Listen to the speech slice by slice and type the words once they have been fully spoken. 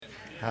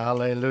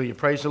Hallelujah.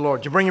 Praise the Lord.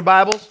 Did you bring your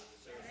Bibles?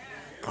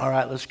 All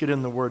right, let's get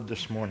in the Word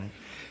this morning.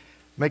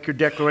 Make your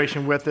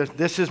declaration with us.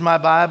 This is my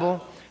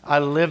Bible. I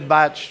live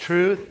by its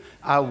truth.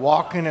 I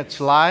walk in its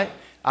light.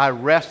 I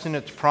rest in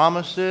its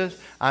promises.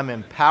 I'm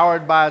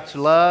empowered by its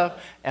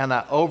love. And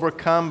I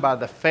overcome by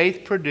the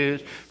faith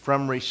produced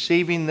from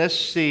receiving this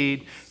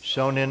seed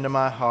sown into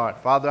my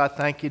heart. Father, I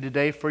thank you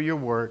today for your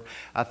word.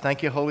 I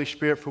thank you, Holy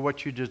Spirit, for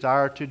what you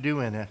desire to do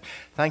in it.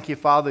 Thank you,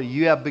 Father,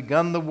 you have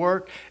begun the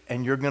work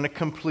and you're going to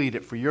complete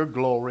it for your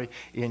glory.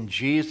 In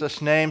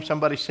Jesus' name,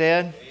 somebody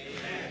said?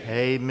 Amen.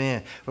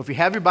 Amen. Well, if you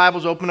have your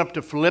Bibles, open up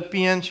to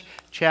Philippians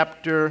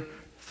chapter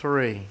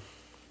 3.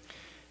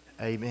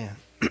 Amen.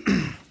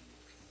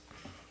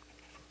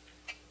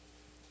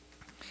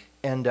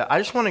 And I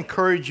just want to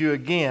encourage you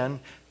again,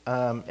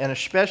 and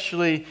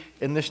especially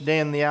in this day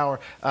and the hour,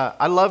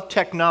 I love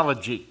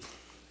technology.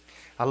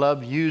 I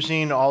love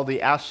using all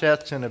the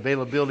assets and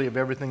availability of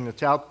everything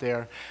that's out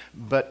there.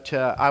 But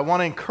I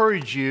want to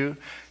encourage you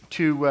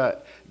to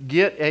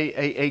get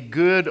a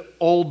good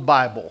old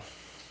Bible.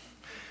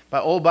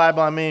 By old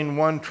Bible, I mean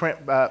one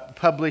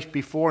published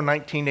before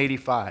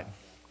 1985,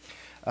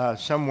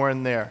 somewhere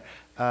in there.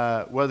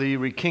 Whether you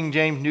read King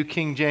James, New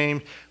King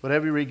James,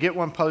 whatever you read, get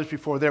one published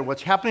before there.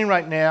 What's happening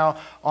right now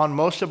on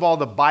most of all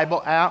the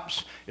Bible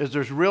apps is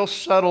there's real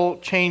subtle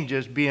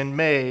changes being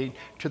made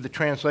to the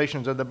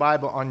translations of the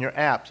Bible on your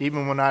apps.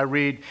 Even when I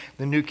read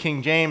the New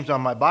King James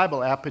on my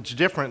Bible app, it's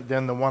different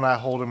than the one I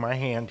hold in my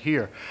hand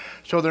here.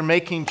 So they're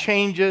making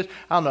changes.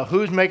 I don't know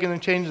who's making the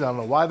changes. I don't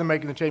know why they're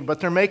making the changes,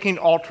 but they're making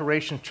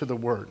alterations to the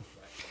Word.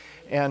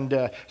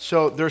 And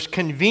so there's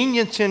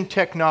convenience in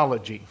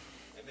technology.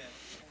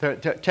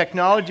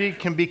 Technology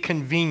can be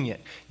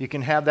convenient. You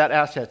can have that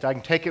asset. I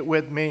can take it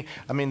with me.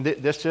 I mean,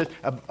 this is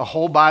a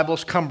whole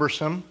Bible's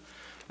cumbersome.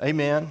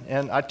 Amen.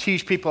 And I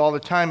tease people all the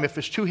time, if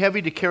it's too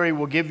heavy to carry,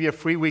 we'll give you a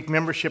free week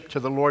membership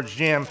to the Lord's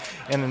Gym.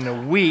 And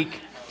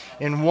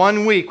in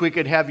 1 week, we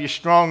could have you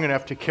strong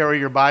enough to carry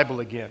your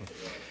Bible again.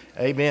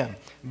 Amen.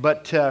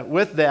 But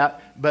with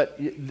that,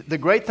 the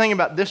great thing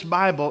about this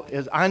Bible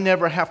is I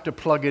never have to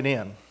plug it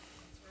in.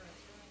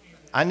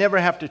 I never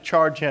have to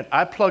charge it.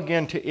 I plug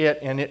into it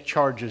and it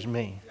charges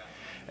me.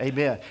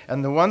 Amen.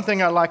 And the one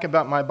thing I like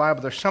about my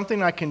Bible, there's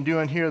something I can do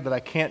in here that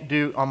I can't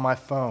do on my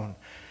phone.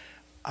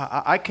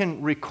 I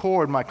can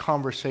record my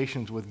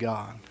conversations with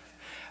God.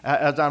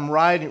 As I'm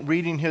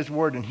reading His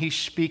Word and He's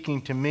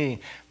speaking to me,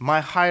 my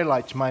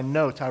highlights, my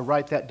notes, I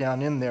write that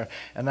down in there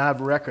and I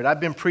have a record. I've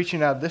been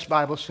preaching out of this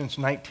Bible since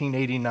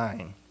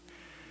 1989.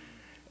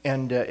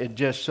 And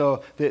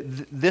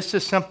this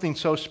is something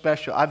so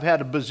special. I've had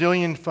a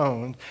bazillion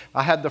phones.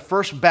 I had the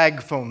first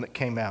bag phone that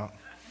came out.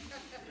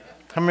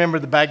 I remember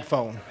the bag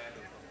phone.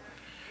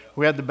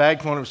 We had the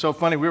bag phone. It was so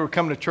funny. We were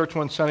coming to church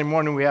one Sunday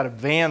morning. We had a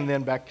van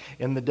then back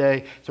in the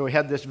day. So we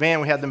had this van.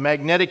 We had the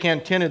magnetic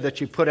antenna that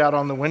you put out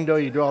on the window.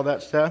 You do all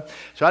that stuff.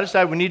 So I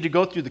decided we need to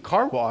go through the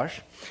car wash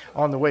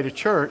on the way to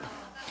church.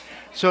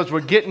 So as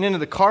we're getting into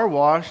the car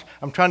wash,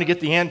 I'm trying to get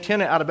the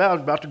antenna out of it. I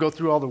was about to go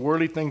through all the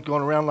whirly things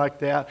going around like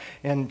that.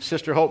 And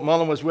Sister Hope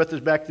Mullen was with us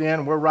back then.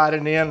 And we're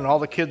riding in, and all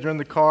the kids are in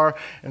the car,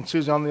 and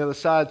Sue's on the other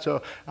side.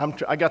 So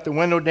I got the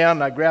window down,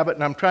 and I grab it,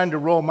 and I'm trying to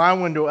roll my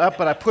window up,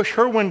 but I push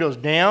her windows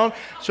down,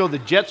 so the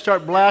jets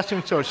start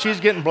blasting. So she's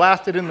getting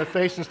blasted in the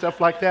face and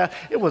stuff like that.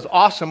 It was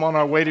awesome on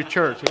our way to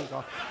church. It was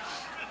awesome.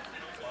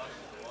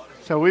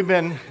 So we've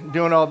been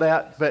doing all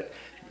that, but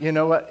you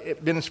know what,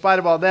 in spite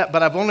of all that,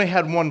 but I've only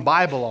had one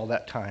Bible all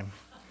that time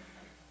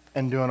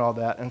and doing all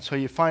that. And so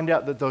you find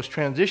out that those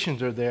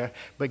transitions are there,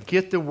 but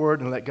get the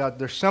Word and let God.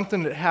 There's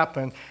something that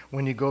happened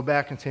when you go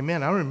back and say,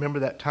 man, I remember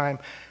that time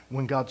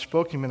when God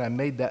spoke to me and I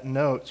made that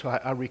note. So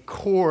I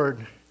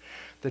record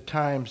the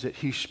times that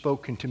He's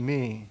spoken to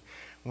me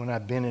when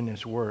I've been in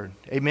His Word.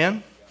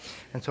 Amen?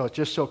 And so it's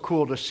just so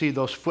cool to see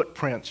those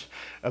footprints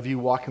of you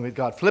walking with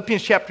God.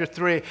 Philippians chapter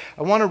 3,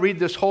 I want to read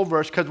this whole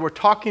verse because we're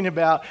talking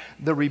about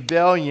the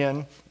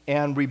rebellion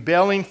and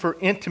rebelling for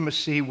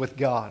intimacy with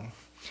God.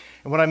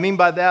 And what I mean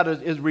by that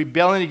is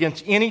rebelling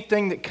against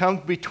anything that comes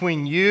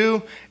between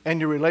you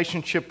and your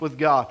relationship with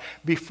God.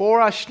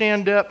 Before I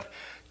stand up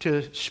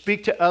to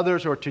speak to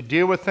others or to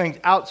deal with things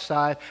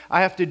outside,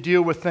 I have to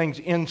deal with things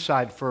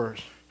inside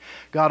first.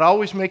 God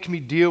always makes me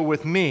deal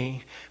with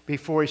me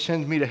before He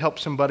sends me to help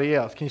somebody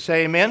else. Can you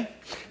say amen?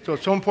 So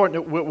it's so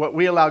important that what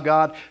we allow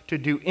God to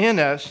do in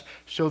us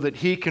so that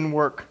He can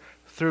work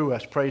through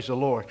us. Praise the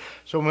Lord.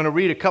 So I'm going to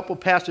read a couple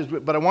passages,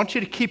 but I want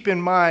you to keep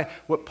in mind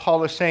what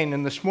Paul is saying.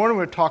 And this morning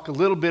we're going to talk a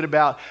little bit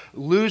about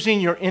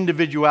losing your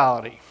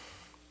individuality.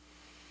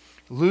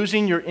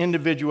 Losing your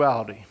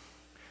individuality.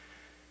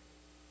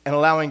 And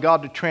allowing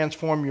God to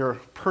transform your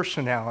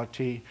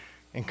personality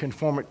and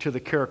conform it to the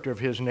character of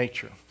His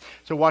nature.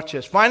 So watch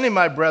this. Finally,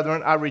 my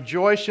brethren, I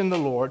rejoice in the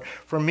Lord.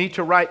 For me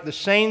to write the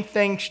same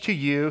things to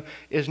you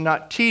is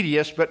not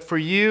tedious, but for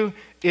you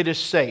it is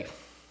safe.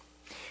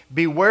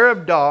 Beware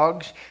of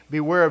dogs,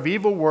 beware of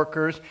evil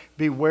workers,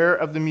 beware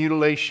of the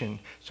mutilation.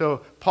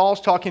 So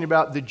Paul's talking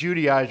about the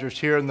Judaizers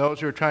here and those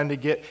who are trying to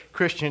get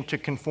Christians to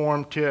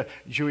conform to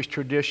Jewish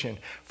tradition.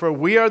 For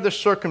we are the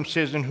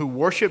circumcision who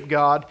worship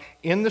God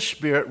in the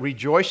Spirit,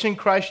 rejoice in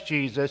Christ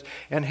Jesus,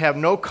 and have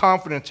no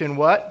confidence in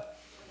what?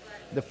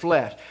 The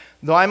flesh.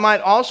 Though I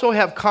might also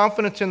have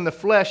confidence in the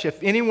flesh,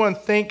 if anyone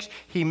thinks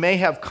he may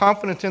have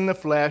confidence in the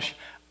flesh,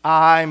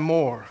 I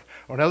more.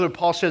 Or in other words,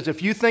 Paul says,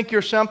 if you think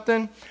you're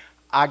something,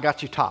 I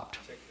got you topped.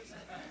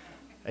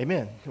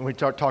 Amen. And we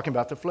start talking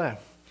about the flesh.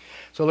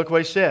 So look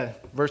what he said,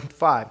 verse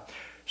 5.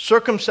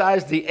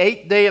 Circumcised the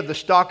 8th day of the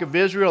stock of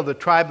Israel, the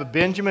tribe of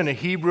Benjamin, a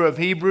Hebrew of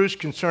Hebrews,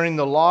 concerning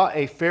the law,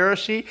 a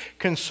Pharisee,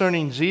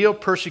 concerning zeal,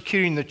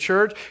 persecuting the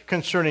church,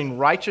 concerning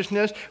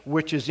righteousness,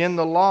 which is in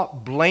the law,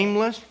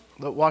 blameless.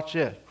 But watch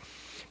this.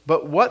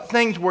 But what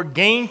things were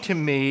gained to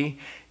me,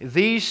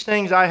 these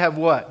things I have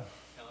what?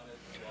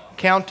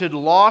 Counted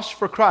loss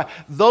for Christ.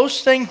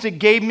 Those things that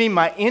gave me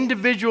my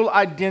individual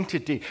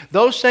identity,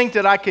 those things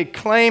that I could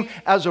claim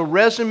as a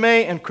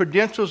resume and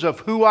credentials of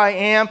who I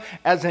am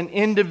as an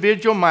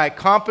individual, my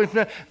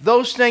accomplishment,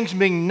 those things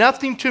mean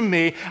nothing to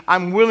me.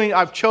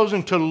 I've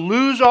chosen to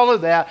lose all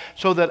of that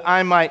so that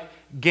I might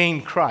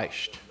gain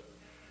Christ.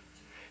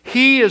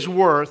 He is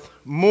worth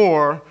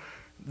more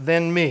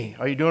than me.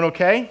 Are you doing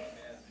okay?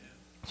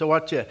 So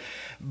watch it.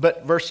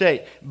 But verse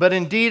 8, but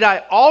indeed I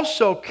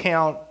also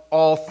count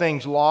all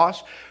things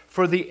lost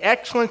for the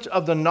excellence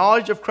of the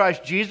knowledge of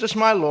Christ Jesus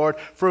my Lord,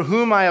 for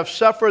whom I have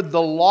suffered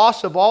the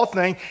loss of all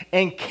things,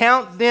 and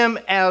count them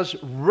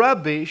as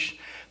rubbish,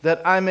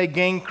 that I may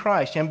gain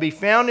Christ, and be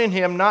found in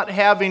him, not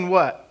having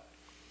what?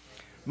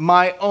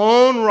 My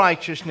own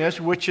righteousness,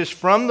 which is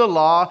from the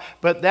law,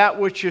 but that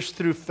which is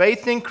through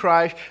faith in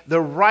Christ,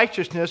 the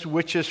righteousness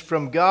which is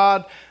from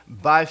God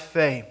by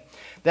faith.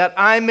 That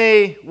I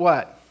may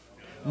what?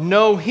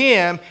 Know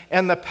him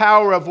and the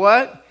power of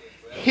what?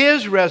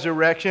 His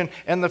resurrection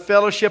and the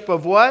fellowship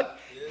of what?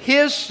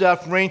 His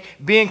suffering,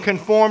 being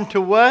conformed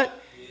to what?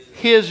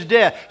 His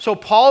death. So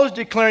Paul is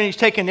declaring he's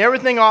taking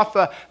everything off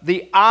of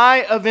the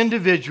I of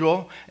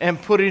individual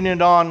and putting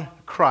it on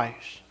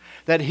Christ.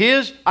 That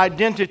his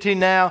identity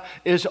now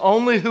is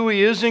only who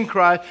he is in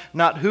Christ,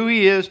 not who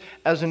he is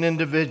as an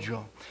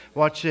individual.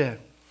 Watch this.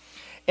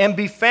 And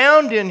be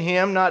found in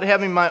him, not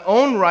having my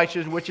own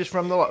righteousness, which is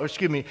from the law.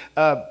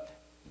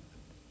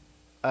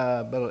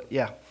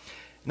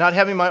 Not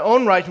having my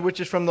own righteousness, which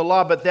is from the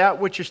law, but that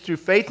which is through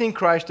faith in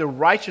Christ, the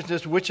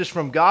righteousness which is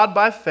from God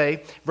by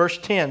faith. Verse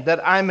 10,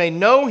 that I may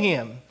know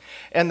him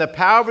and the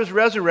power of his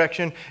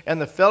resurrection and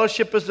the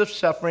fellowship of his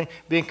suffering,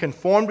 being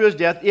conformed to his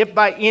death, if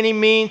by any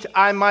means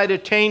I might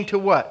attain to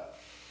what?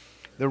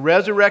 The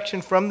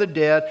resurrection from the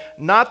dead.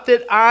 Not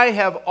that I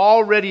have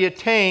already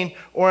attained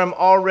or am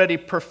already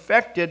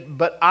perfected,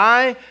 but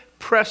I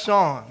press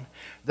on,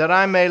 that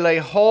I may lay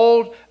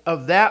hold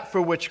of that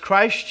for which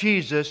Christ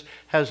Jesus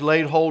has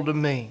laid hold of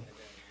me.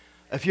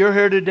 If you're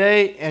here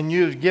today and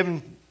you've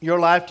given your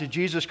life to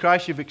Jesus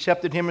Christ, you've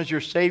accepted him as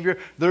your Savior,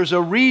 there's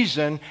a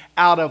reason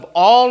out of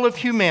all of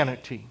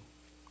humanity,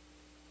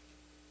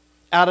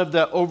 out of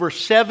the over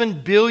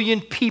 7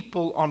 billion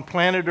people on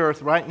planet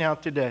Earth right now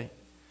today,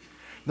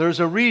 there's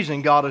a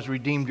reason God has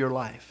redeemed your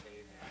life.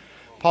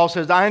 Paul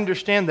says, I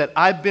understand that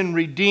I've been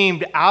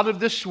redeemed out of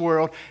this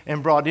world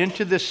and brought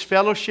into this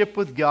fellowship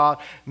with God,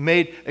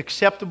 made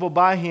acceptable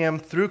by him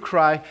through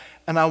Christ,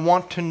 and I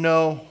want to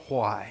know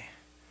why.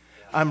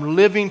 I'm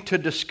living to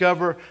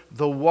discover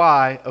the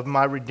why of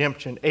my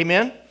redemption.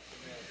 Amen?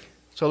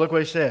 So look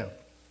what he said.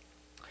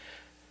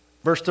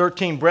 Verse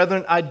 13,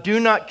 brethren, I do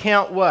not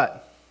count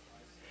what?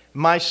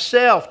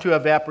 Myself to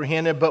have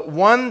apprehended, but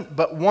one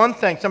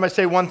thing. Somebody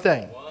say one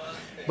thing.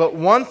 But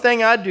one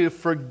thing I do,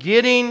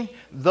 forgetting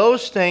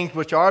those things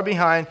which are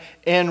behind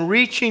and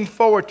reaching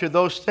forward to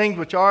those things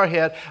which are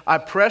ahead, I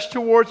press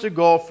towards the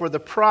goal for the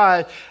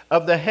prize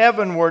of the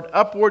heavenward,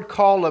 upward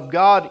call of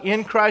God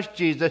in Christ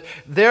Jesus.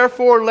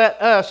 Therefore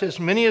let us, as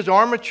many as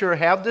are mature,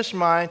 have this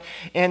mind,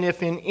 and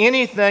if in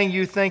anything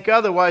you think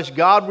otherwise,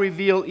 God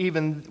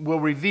will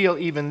reveal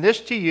even this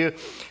to you.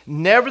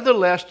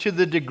 Nevertheless, to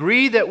the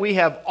degree that we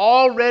have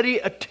already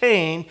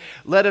attained,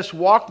 let us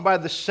walk by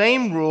the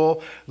same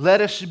rule, let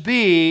us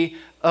be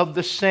of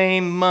the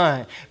same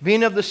mind.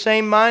 Being of the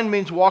same mind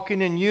means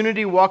walking in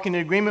unity, walking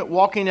in agreement,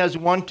 walking as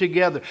one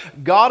together.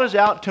 God is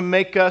out to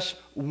make us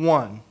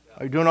one.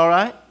 Are you doing all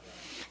right?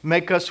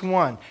 Make us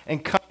one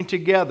and coming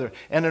together.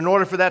 And in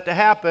order for that to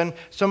happen,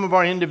 some of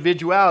our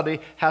individuality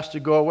has to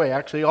go away.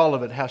 Actually, all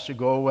of it has to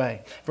go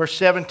away. Verse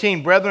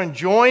 17, brethren,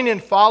 join in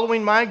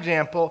following my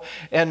example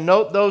and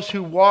note those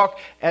who walk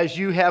as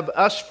you have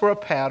us for a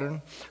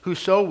pattern, who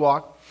so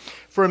walk.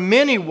 For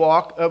many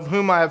walk, of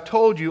whom I have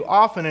told you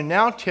often and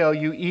now tell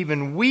you,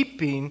 even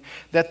weeping,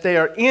 that they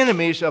are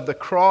enemies of the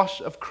cross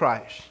of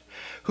Christ,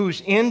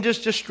 whose end is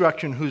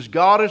destruction, whose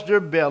God is their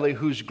belly,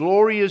 whose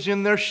glory is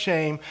in their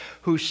shame,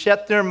 who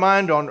set their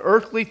mind on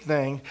earthly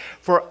things.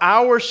 For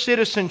our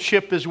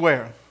citizenship is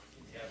where?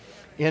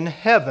 In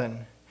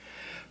heaven.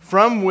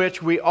 from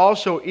which we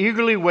also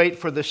eagerly wait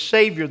for the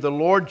Savior, the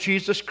Lord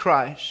Jesus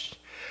Christ,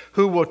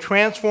 who will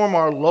transform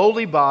our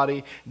lowly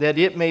body that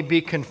it may be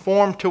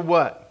conformed to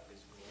what?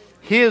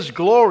 His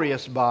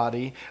glorious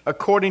body,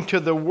 according to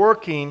the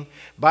working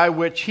by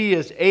which He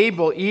is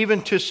able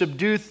even to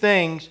subdue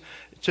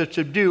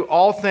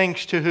all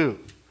things to who?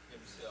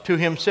 To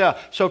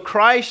Himself. So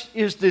Christ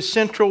is the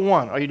central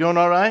one. Are you doing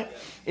all right?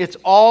 It's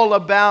all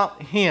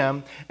about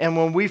Him, and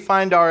when we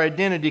find our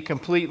identity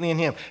completely in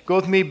Him. Go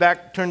with me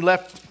back, turn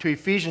left to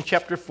Ephesians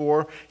chapter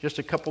 4, just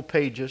a couple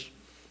pages.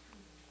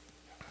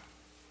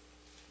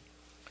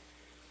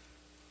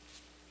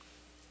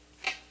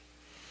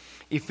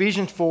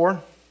 Ephesians 4,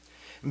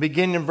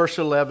 beginning in verse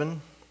 11.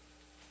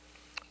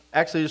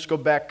 Actually, just go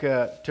back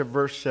to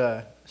verse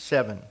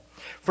 7.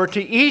 For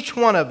to each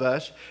one of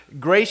us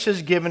grace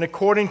is given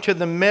according to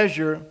the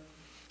measure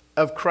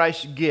of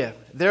Christ's gift.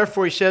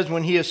 Therefore, He says,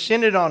 when He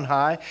ascended on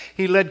high,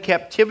 He led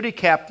captivity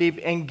captive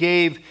and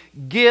gave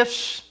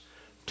gifts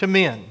to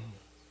men.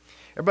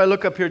 Everybody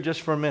look up here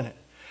just for a minute.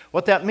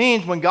 What that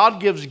means, when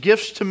God gives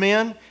gifts to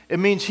men, it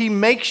means He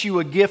makes you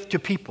a gift to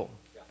people.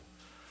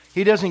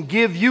 He doesn't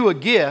give you a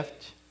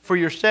gift for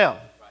yourself.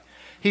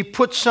 He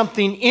puts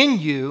something in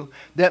you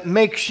that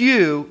makes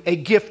you a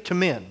gift to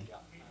men.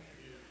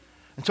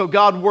 And so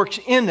God works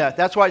in that.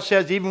 That's why it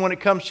says, even when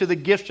it comes to the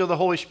gifts of the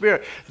Holy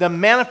Spirit, the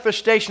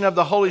manifestation of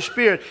the Holy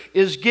Spirit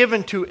is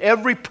given to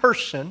every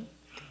person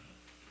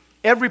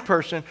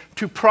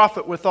to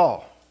profit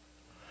withal.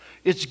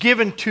 It's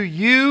given to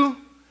you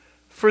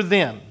for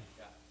them.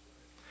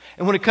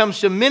 And when it comes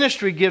to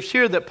ministry gifts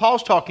here that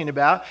Paul's talking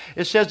about,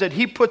 it says that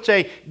he puts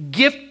a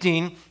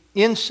gifting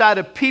inside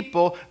of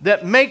people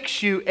that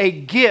makes you a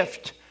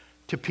gift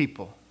to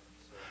people.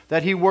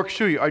 That he works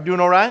through you. Are you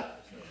doing all right?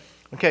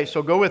 Okay,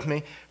 so go with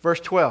me. Verse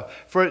 12.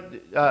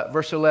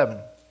 Verse 11.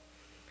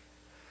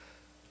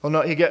 Oh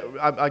no, I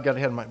got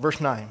ahead of my verse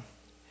 9.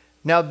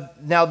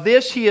 Now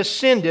this He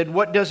ascended,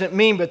 what does it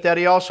mean but that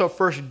He also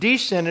first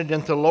descended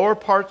into the lower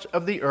parts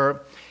of the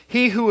earth?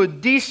 He who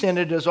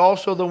descended is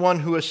also the one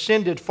who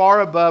ascended far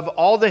above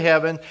all the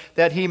heaven,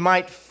 that He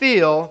might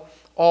fill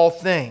all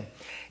things.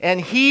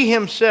 And He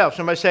Himself,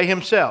 somebody say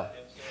Himself.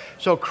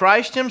 So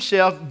Christ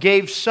Himself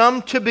gave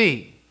some to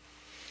be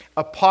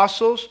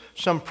apostles,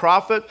 some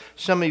prophets,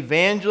 some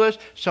evangelists,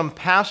 some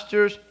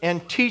pastors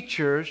and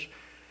teachers.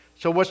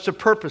 So what's the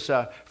purpose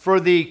of? For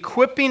the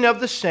equipping of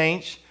the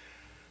saints,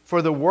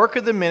 for the work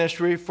of the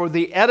ministry, for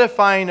the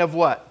edifying of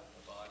what?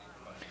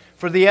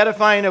 For the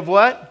edifying of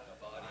what?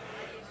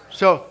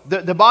 So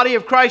the body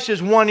of Christ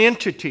is one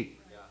entity.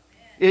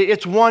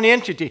 It's one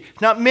entity.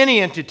 It's not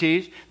many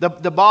entities. The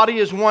body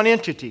is one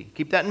entity.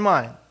 Keep that in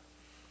mind.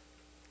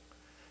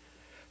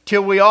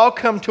 Till we all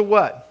come to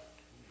what?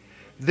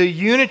 The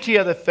unity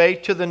of the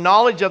faith, to the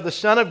knowledge of the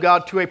Son of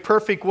God, to a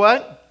perfect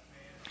what?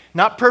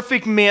 Not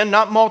perfect men,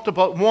 not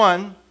multiple,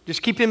 one.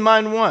 Just keep in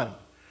mind one.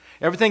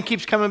 Everything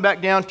keeps coming back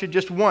down to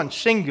just one,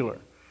 singular.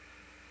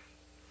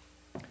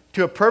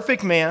 To a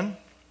perfect man,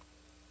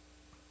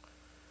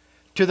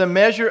 to the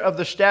measure of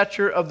the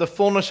stature of the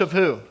fullness of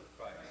who?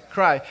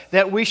 Christ.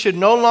 That we should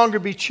no longer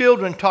be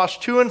children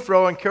tossed to and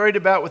fro and carried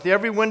about with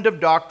every wind of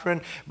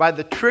doctrine by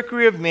the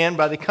trickery of men,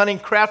 by the cunning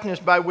craftiness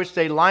by which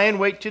they lie in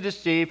wait to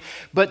deceive,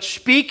 but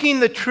speaking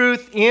the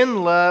truth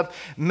in love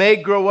may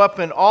grow up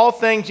in all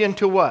things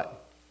into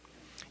what?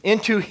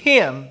 Into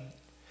Him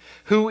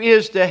who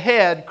is the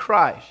head,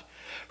 Christ,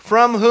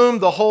 from whom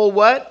the whole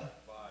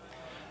what? Body.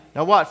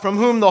 Now what? From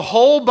whom the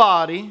whole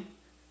body,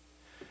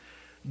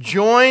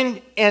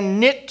 joined and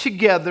knit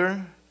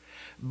together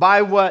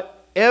by what?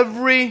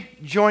 Every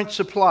joint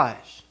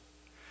supplies.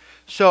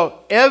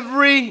 So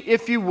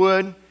if you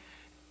would,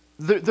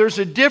 there's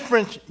a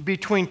difference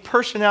between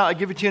personality, I'll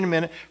give it to you in a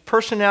minute,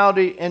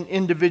 personality and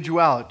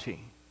individuality.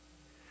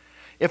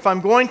 If I'm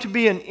going to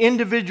be an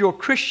individual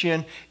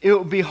Christian, it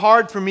will be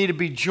hard for me to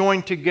be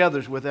joined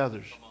together with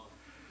others.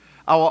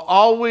 I will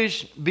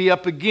always be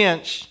up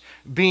against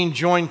being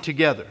joined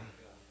together.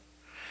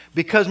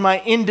 Because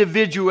my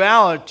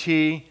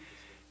individuality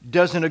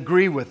doesn't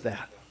agree with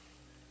that.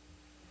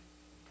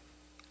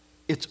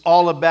 It's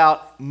all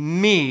about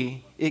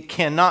me. It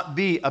cannot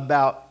be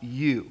about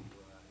you.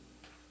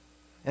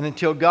 And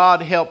until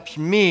God helps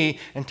me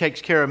and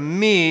takes care of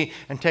me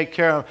and takes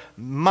care of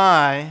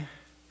then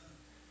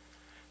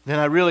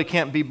I really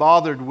can't be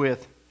bothered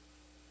with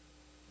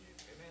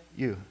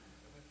you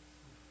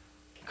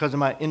because of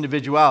my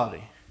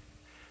individuality.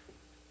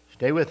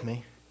 Stay with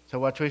me. So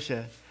watch what he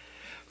said.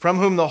 From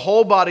whom the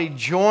whole body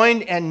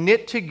joined and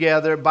knit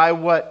together by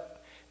what?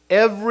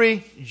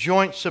 Every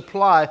joint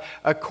supply,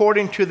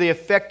 according to the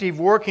effective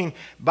working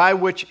by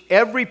which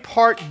every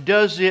part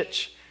does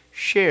its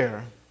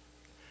share,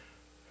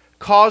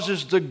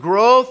 causes the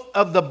growth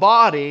of the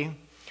body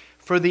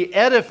for the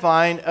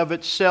edifying of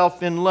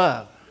itself in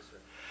love.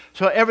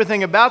 So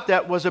everything about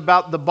that was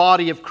about the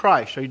body of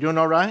Christ. Are you doing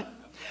all right?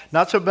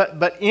 Not so,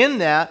 but in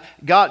that,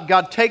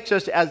 God takes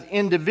us as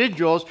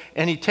individuals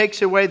and He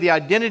takes away the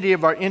identity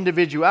of our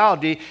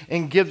individuality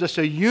and gives us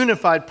a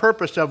unified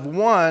purpose of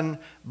one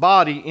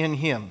body in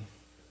Him.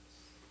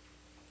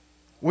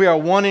 We are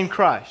one in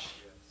Christ.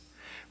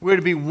 We're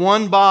to be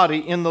one body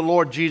in the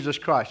Lord Jesus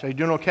Christ. Are you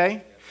doing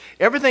okay?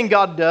 Everything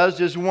God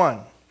does is one.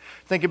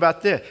 Think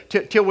about this.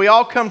 Till we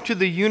all come to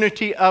the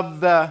unity of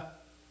the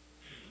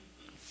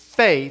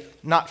faith,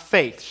 not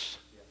faiths.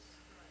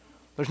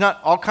 There's not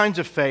all kinds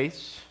of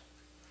faiths.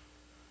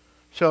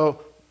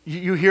 So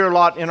you hear a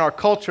lot in our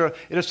culture.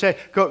 It'll say,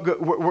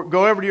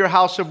 go over to your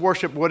house of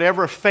worship,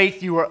 whatever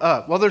faith you are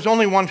of. Well, there's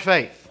only one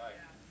faith.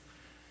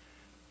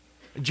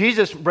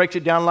 Jesus breaks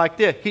it down like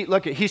this.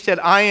 He said,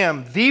 I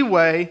am the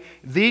way,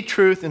 the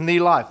truth, and the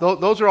life.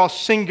 Those are all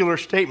singular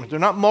statements. They're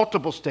not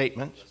multiple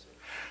statements.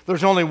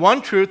 There's only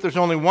one truth, there's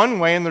only one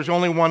way, and there's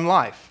only one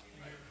life.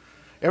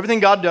 Everything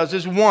God does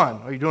is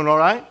one. Are you doing all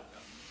right?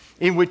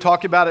 Even we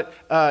talked about it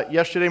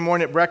yesterday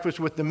morning at breakfast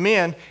with the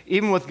men.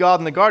 Even with God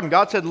in the garden,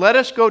 God said, let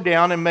us go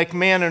down and make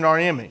man in our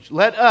image.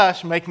 Let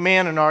us make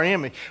man in our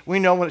image. We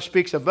know when it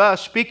speaks of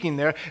us, speaking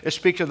there, it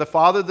speaks of the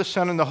Father, the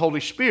Son, and the Holy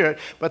Spirit.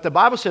 But the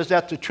Bible says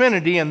that's the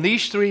Trinity, and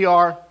these three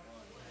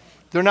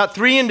they're not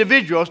three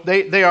individuals,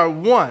 they are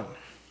one.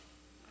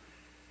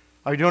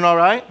 Are you doing all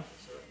right?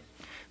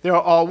 They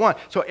are all one.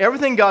 So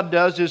everything God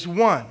does is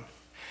one.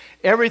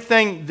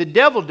 Everything the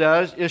devil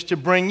does is to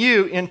bring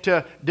you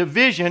into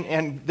division,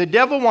 and the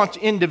devil wants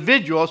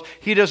individuals.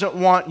 He doesn't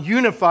want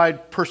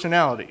unified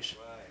personalities.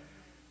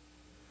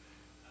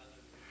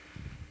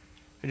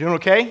 You doing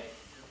okay?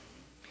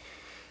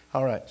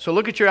 All right. So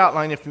look at your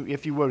outline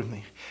if you would with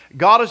me.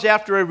 God is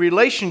after a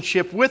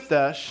relationship with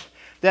us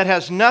that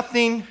has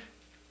nothing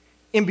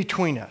in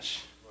between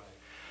us.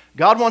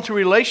 God wants a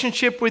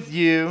relationship with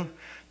you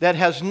that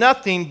has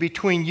nothing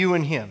between you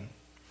and Him.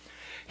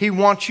 He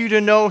wants you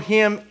to know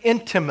Him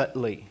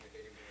intimately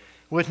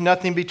with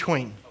nothing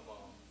between.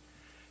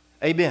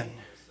 Amen.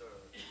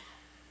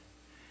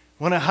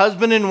 When a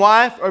husband and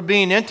wife are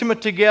being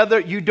intimate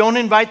together, you don't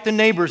invite the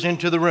neighbors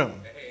into the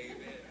room.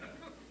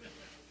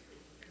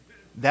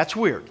 That's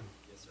weird.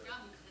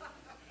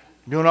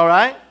 Doing all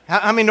right?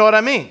 How many know what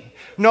I mean?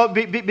 No,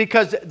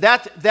 because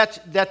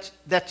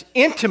that's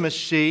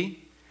intimacy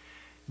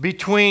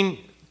between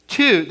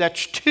two.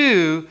 That's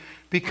two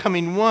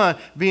becoming one,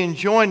 being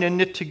joined and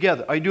knit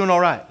together. Are you doing all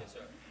right? Yes, sir.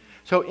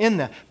 So in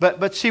that.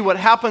 But see, what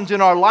happens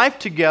in our life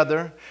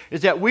together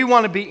is that we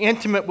want to be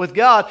intimate with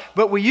God,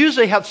 but we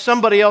usually have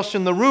somebody else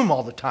in the room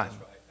all the time.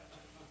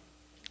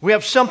 We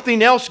have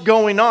something else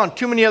going on,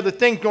 too many other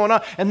things going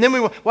on. And then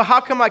well, how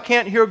come I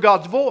can't hear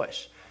God's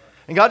voice?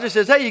 And God just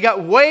says, hey, you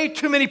got way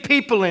too many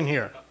people in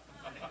here.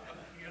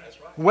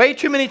 Way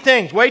too many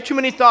things, way too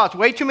many thoughts,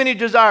 way too many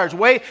desires,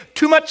 way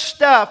too much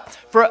stuff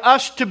for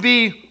us to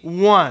be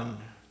one.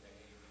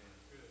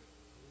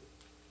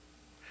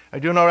 Are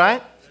you doing all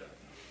right?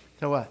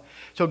 So what?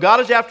 So God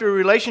is after a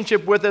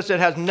relationship with us that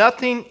has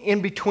nothing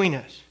in between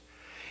us.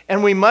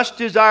 And we must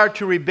desire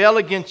to rebel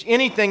against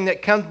anything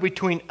that comes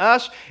between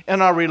us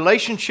and our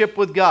relationship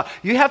with God.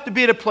 You have to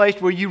be at a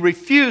place where you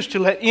refuse to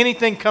let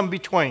anything come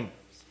between.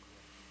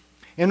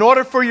 In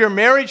order for your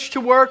marriage to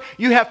work,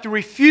 you have to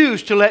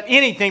refuse to let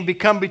anything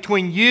become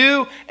between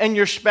you and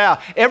your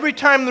spouse. Every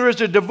time there is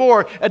a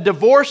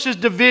divorce is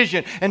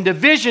division. And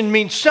division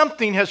means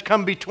something has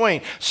come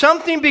between.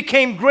 Something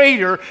became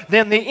greater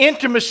than the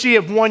intimacy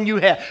of one you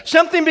had.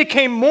 Something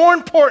became more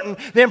important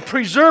than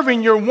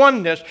preserving your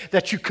oneness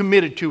that you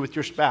committed to with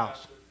your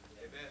spouse.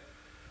 Amen.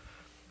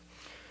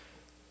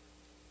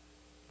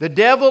 The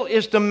devil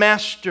is the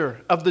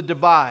master of the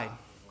divide.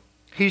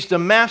 He's the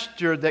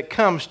master that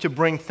comes to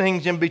bring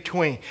things in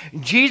between.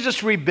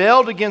 Jesus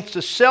rebelled against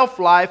the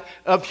self-life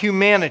of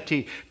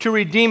humanity to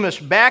redeem us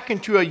back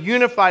into a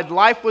unified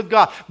life with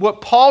God.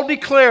 What Paul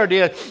declared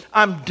is,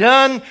 I'm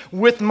done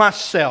with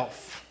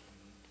myself.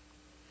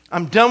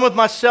 I'm done with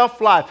my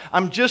self-life.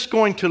 I'm just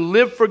going to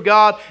live for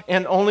God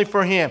and only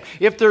for Him.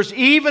 If there's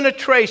even a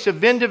trace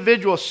of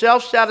individual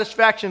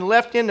self-satisfaction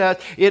left in us,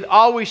 it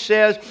always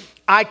says,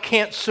 I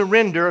can't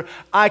surrender.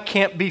 I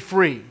can't be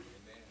free.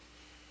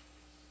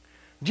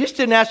 Jesus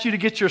didn't ask you to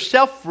get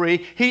yourself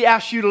free. He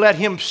asked you to let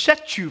Him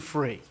set you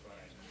free.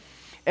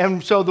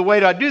 And so the way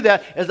that I do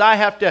that is I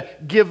have to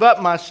give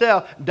up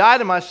myself, die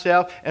to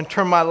myself, and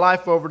turn my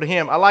life over to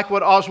Him. I like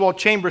what Oswald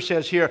Chambers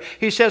says here.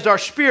 He says, our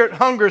spirit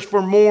hungers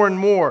for more and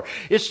more.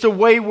 It's the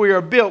way we are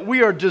built.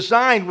 We are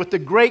designed with the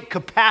great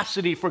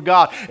capacity for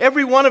God.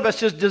 Every one of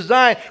us is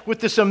designed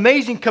with this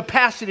amazing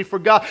capacity for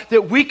God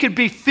that we could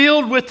be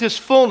filled with His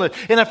fullness.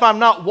 And if I'm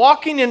not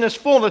walking in His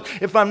fullness,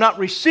 if I'm not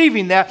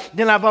receiving that,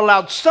 then I've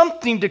allowed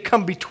something to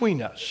come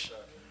between us.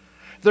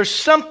 There's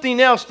something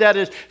else that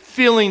is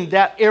filling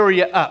that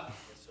area up.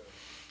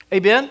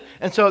 Amen?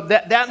 And so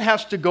that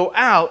has to go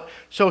out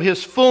so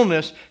His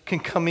fullness can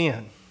come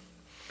in.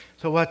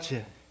 So what's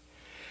it?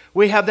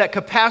 We have that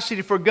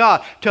capacity for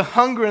God to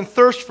hunger and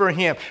thirst for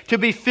Him, to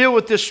be filled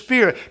with the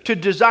Spirit, to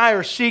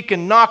desire, seek,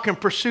 and knock and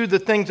pursue the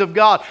things of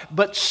God.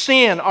 But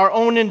sin, our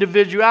own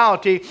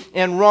individuality,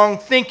 and wrong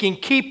thinking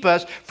keep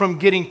us from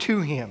getting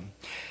to Him.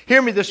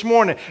 Hear me this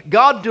morning.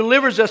 God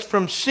delivers us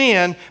from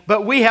sin,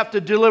 but we have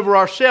to deliver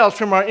ourselves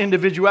from our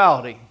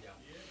individuality.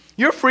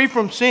 You're free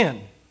from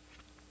sin.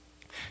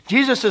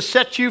 Jesus has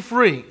set you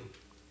free.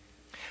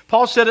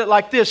 Paul said it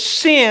like this: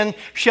 sin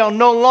shall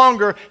no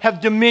longer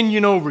have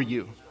dominion over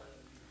you.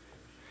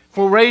 If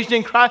we're raised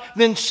in Christ,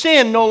 then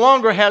sin no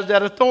longer has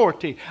that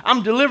authority.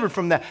 I'm delivered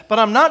from that. But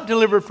I'm not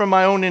delivered from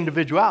my own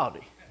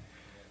individuality.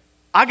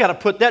 I got to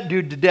put that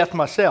dude to death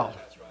myself.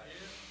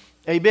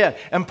 Amen.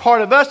 And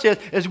part of us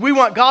is we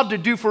want God to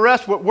do for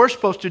us what we're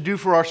supposed to do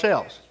for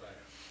ourselves.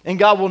 And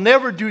God will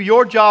never do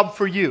your job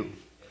for you.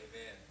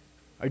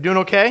 Are you doing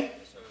okay?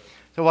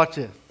 So watch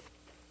this.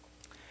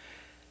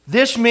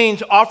 This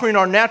means offering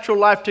our natural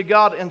life to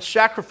God and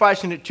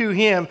sacrificing it to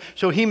Him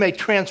so He may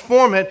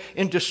transform it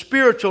into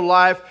spiritual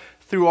life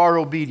through our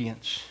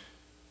obedience.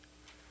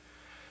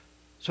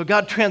 So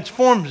God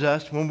transforms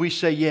us when we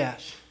say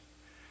yes.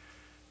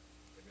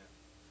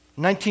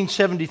 In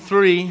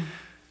 1973,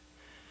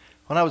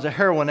 when I was a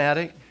heroin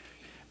addict,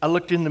 I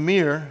looked in the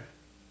mirror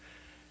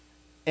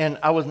and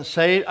I wasn't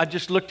saved. I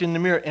just looked in the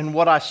mirror, and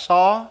what I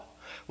saw,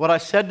 what I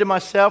said to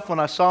myself when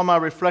I saw my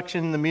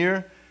reflection in the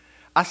mirror,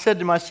 I said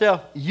to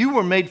myself, you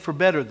were made for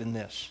better than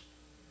this.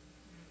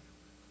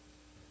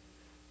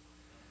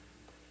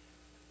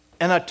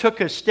 And I took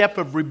a step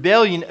of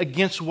rebellion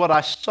against what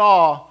I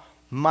saw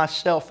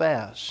myself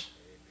as.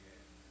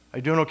 Are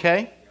you doing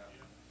okay?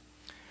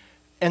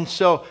 And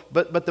so,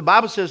 but the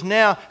Bible says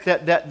now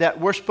that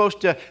we're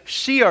supposed to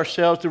see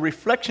ourselves, the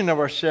reflection of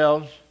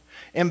ourselves,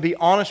 and be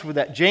honest with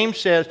that. James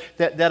says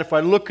that if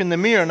I look in the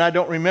mirror and I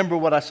don't remember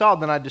what I saw,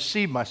 then I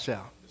deceive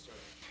myself.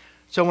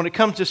 So when it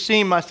comes to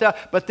seeing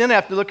myself, but then I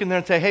have to look in there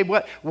and say, hey,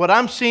 what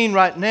I'm seeing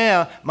right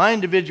now, my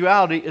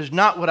individuality is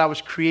not what I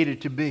was created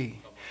to be.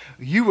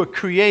 You were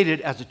created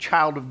as a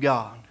child of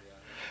God.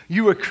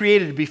 You were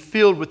created to be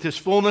filled with His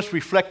fullness,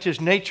 reflect His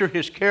nature,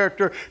 His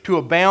character, to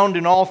abound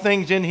in all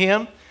things in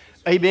Him.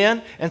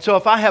 Amen? And so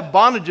if I have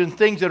bondage and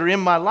things that are in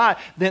my life,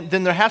 then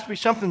there has to be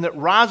something that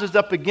rises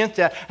up against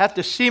that. I have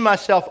to see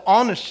myself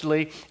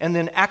honestly and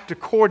then act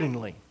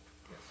accordingly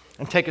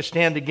and take a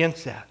stand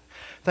against that.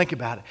 Think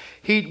about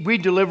it. We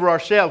deliver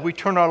ourselves. We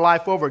turn our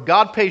life over.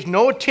 God pays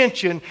no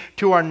attention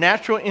to our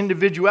natural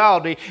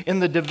individuality in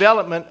the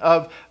development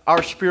of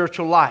our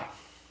spiritual life.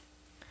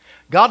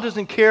 God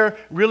doesn't care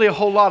really a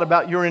whole lot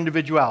about your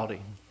individuality.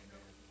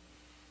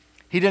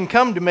 He didn't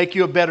come to make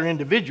you a better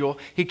individual.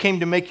 He came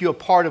to make you a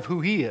part of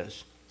who He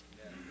is.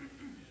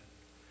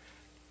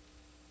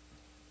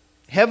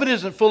 Heaven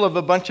isn't full of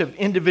a bunch of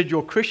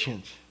individual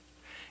Christians.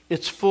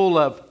 It's full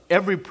of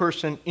every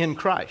person in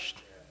Christ.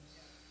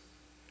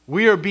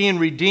 We are being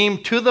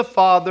redeemed to the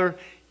Father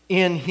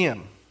in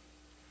Him.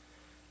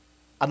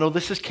 I know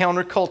this is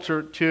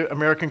counterculture to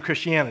American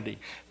Christianity,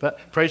 but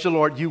praise the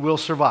Lord, you will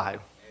survive.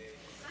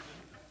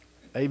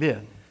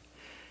 Amen.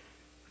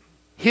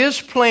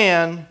 His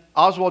plan,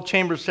 Oswald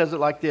Chambers says it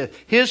like this: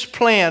 His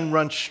plan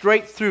runs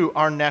straight through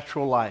our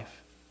natural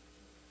life.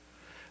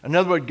 In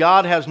other words,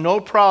 God has no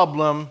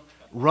problem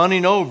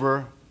running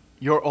over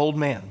your old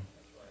man.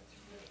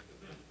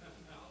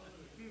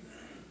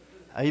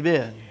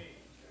 Amen.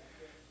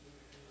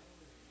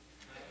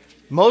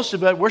 Most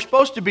of it, we're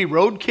supposed to be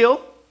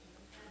roadkill.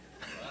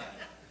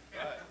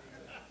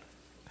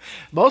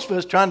 Most of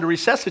us trying to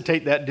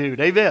resuscitate that dude.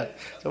 Amen.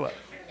 So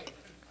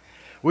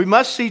we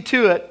must see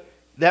to it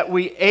that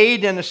we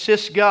aid and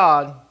assist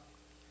God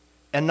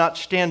and not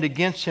stand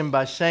against Him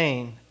by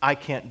saying, I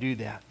can't do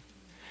that.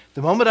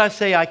 The moment I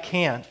say I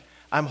can't,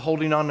 I'm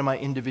holding on to my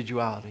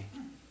individuality.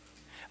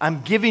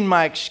 I'm giving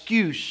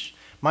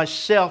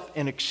myself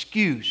an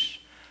excuse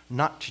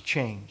not to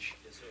change.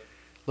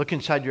 Look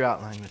inside your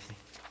outline with me.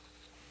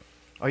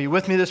 Are you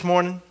with me this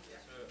morning?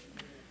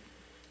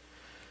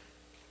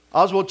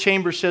 Oswald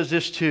Chambers says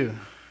this too.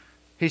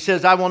 He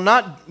says,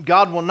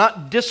 God will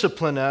not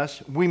discipline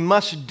us. We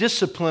must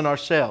discipline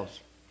ourselves.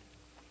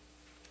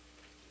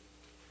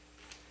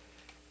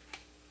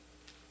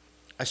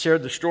 I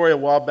shared the story a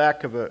while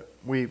back of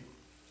we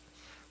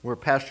were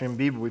pastoring in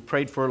Beaver. We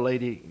prayed for a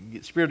lady.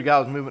 The Spirit of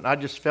God was moving. I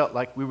just felt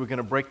like we were going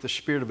to break the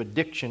spirit of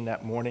addiction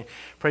that morning.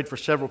 Prayed for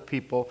several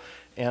people.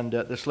 And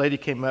this lady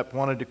came up,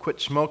 wanted to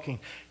quit smoking.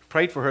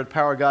 Prayed for her. The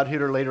power of God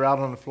hit her, laid her out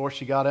on the floor.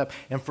 She got up.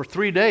 And for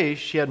 3 days,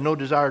 she had no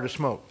desire to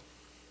smoke.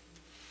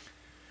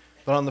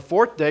 But on the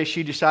 4th day,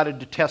 she decided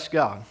to test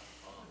God.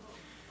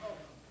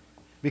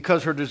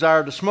 Because her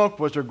desire to smoke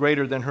was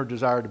greater than her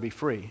desire to be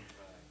free.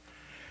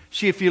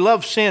 See, if you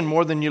love sin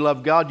more than you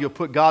love God, you'll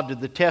put God to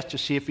the test to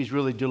see if He's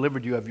really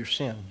delivered you of your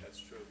sin. That's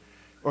true.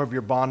 Or of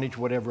your bondage,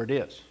 whatever it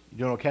is. You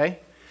doing okay?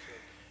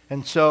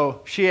 And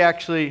so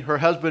her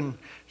husband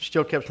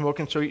still kept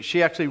smoking, so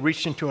she actually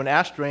reached into an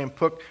ashtray and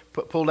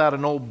pulled out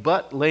an old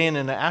butt laying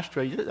in the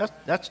ashtray.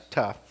 That's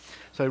tough.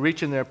 So I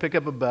reach in there, pick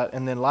up a butt,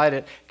 and then light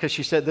it, because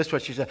she said, this is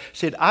what she said.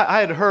 She said,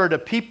 I had heard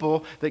of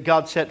people that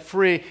God set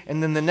free,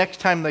 and then the next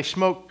time they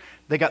smoked,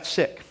 they got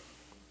sick.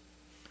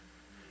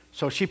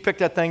 So she picked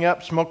that thing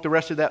up, smoked the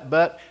rest of that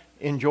butt,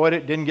 enjoyed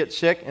it, didn't get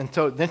sick. And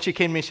so then she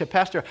came to me and said,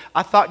 Pastor,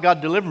 I thought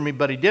God delivered me,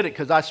 but He did it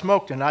because I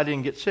smoked and I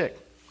didn't get sick.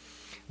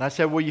 And I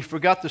said, well, you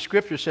forgot the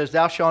scripture says,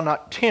 thou shalt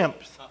not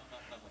tempt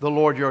the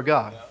Lord your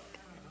God.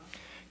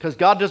 Because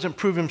God doesn't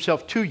prove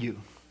Himself to you.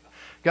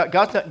 God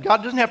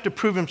doesn't have to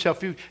prove Himself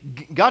to you.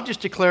 God just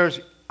declares,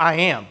 I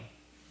am.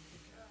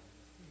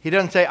 He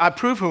doesn't say, I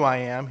prove who I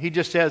am. He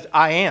just says,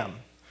 I am.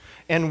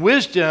 And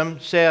wisdom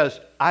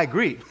says, I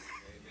agree.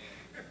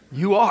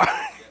 You are.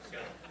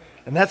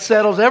 And that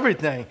settles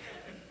everything.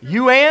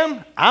 You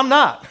am, I'm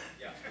not.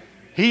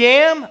 He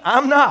am,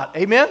 I'm not.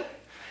 Amen?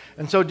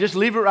 And so just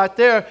leave it right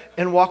there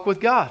and walk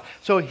with God.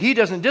 So he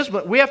doesn't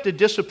discipline. We have to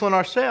discipline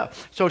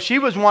ourselves. So she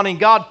was wanting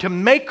God to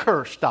make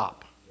her stop.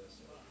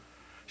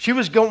 She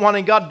was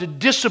wanting God to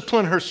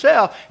discipline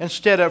herself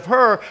instead of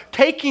her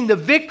taking the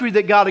victory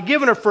that God had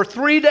given her for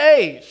 3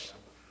 days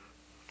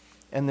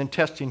and then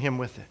testing him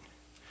with it.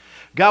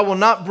 God will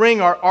not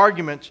bring our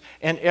arguments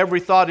and every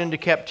thought into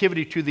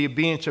captivity to the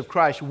obedience of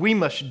Christ. We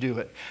must do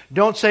it.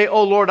 Don't say,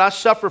 oh Lord, I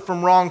suffer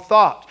from wrong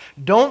thoughts.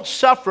 Don't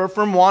suffer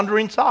from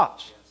wandering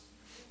thoughts.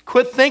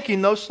 Quit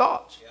thinking those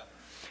thoughts.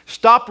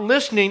 Stop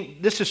listening.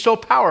 This is so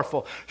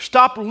powerful.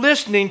 Stop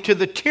listening to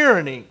the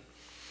tyranny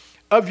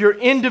of your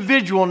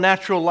individual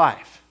natural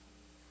life.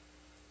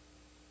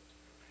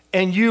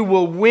 And you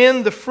will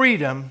win the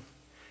freedom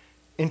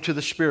into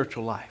the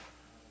spiritual life.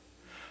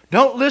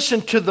 Don't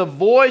listen to the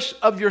voice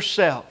of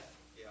yourself.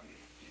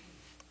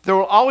 There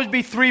will always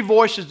be 3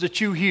 voices that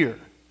you hear.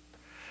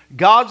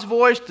 God's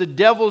voice, the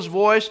devil's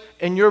voice,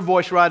 and your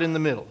voice right in the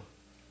middle.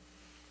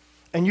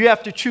 And you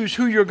have to choose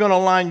who you're going to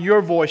align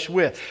your voice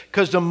with.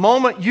 Because the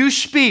moment you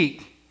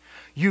speak,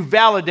 you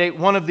validate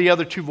one of the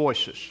other 2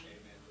 voices.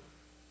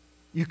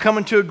 You come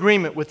into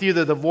agreement with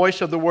either the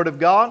voice of the Word of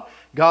God,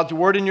 God's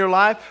Word in your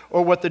life,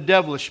 or what the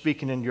devil is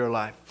speaking in your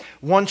life.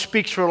 One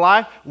speaks for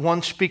life,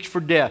 one speaks for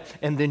death.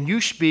 And then you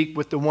speak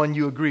with the one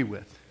you agree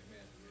with.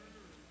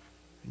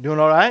 Doing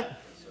all right?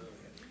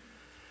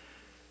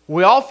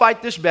 We all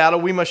fight this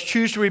battle. We must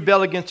choose to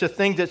rebel against the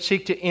things that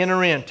seek to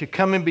enter in, to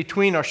come in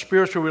between our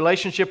spiritual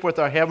relationship with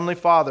our Heavenly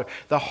Father.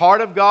 The heart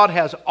of God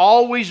has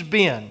always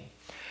been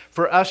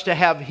for us to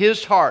have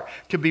His heart,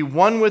 to be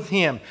one with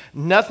Him.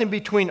 Nothing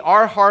between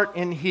our heart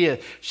and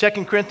His.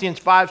 2 Corinthians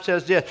 5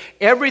 says this,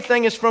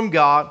 everything is from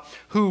God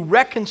who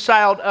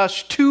reconciled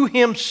us to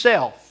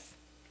Himself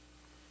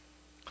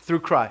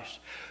through Christ.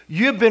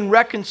 You've been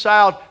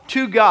reconciled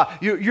to God.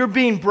 You're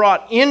being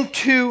brought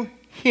into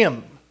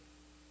Him.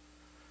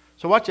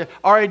 So watch it.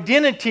 Our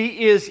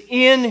identity is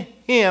in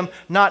Him,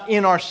 not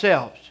in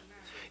ourselves.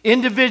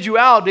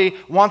 Individuality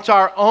wants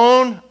our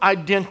own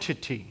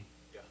identity.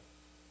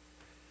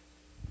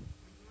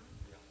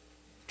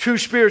 True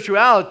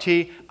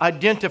spirituality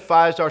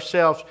identifies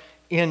ourselves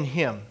in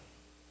Him.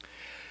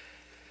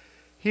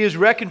 He has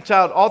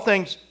reconciled all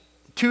things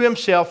to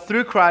Himself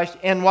through Christ,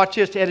 and watch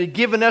this, and had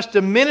given us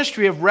the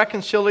ministry of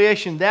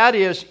reconciliation. That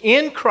is,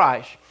 in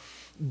Christ,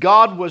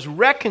 God was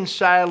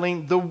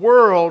reconciling the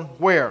world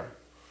where?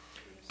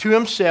 To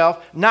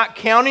Himself, not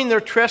counting their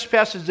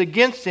trespasses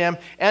against them,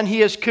 and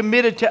He has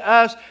committed to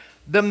us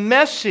the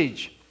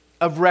message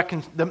of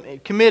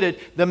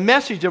the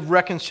message of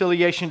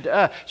reconciliation to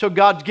us. So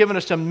God's given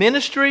us a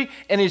ministry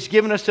and He's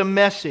given us a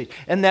message.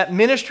 And that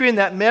ministry and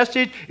that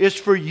message is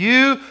for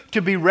you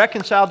to be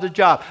reconciled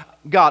to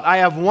God. I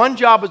have one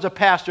job as a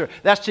pastor.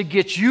 That's to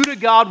get you to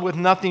God with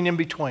nothing in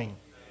between.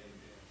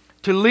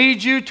 To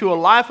lead you to a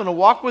life and a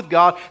walk with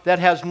God that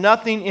has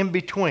nothing in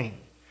between.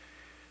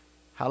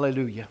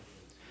 Hallelujah.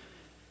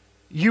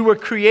 You were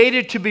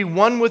created to be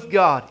one with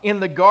God. In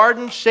the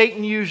garden,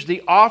 Satan used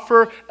the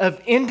offer of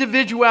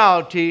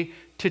individuality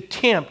to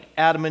tempt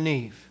Adam and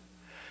Eve.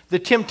 The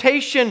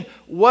temptation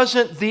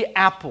wasn't the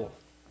apple.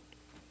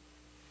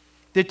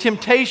 The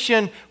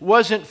temptation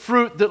wasn't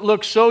fruit that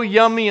looked so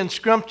yummy and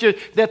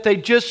scrumptious that they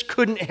just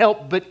couldn't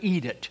help but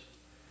eat it.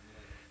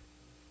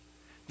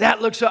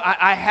 That looks so,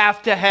 I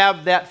have to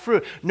have that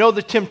fruit. No,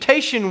 the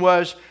temptation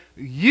was,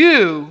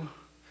 you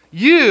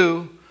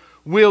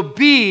will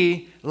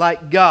be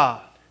like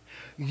God.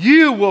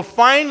 You will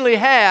finally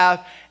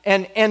have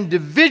an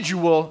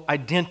individual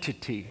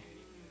identity.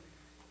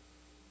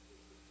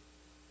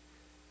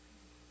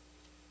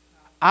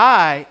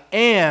 I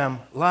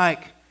am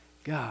like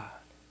God.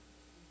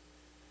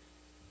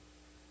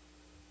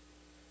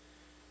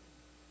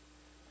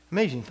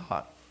 Amazing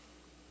thought.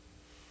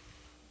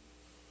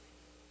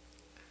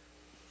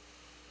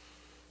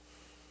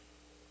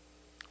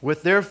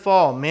 With their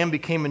fall, man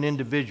became an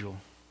individual,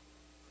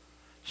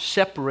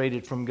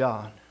 separated from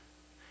God.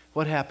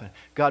 What happened?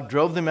 God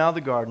drove them out of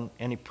the garden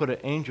and He put an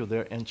angel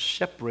there and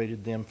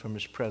separated them from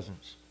His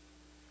presence.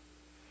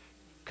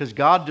 Because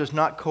God does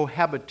not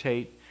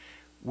cohabitate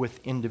with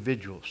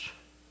individuals.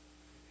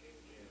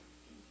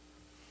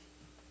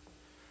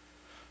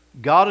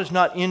 God is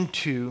not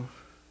into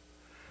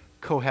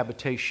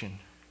cohabitation.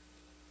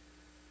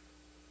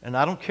 And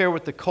I don't care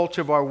what the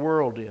culture of our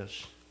world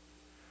is.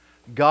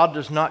 God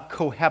does not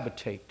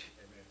cohabitate.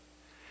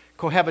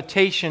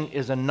 Cohabitation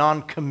is a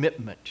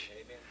non-commitment.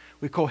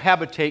 We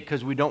cohabitate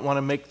because we don't want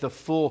to make the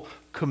full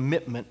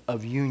commitment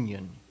of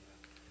union.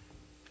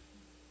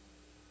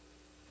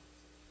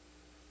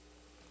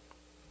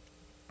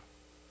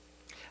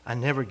 I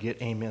never get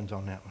amens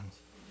on that one.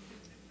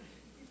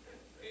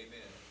 Amen.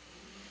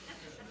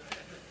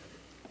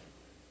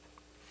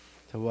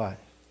 So what?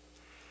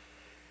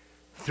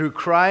 Through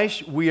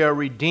Christ, we are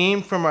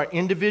redeemed from our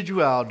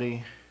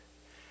individuality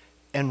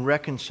and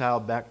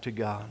reconciled back to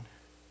God.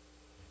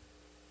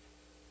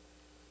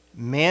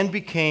 Man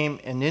became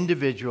an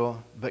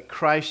individual, but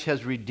Christ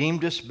has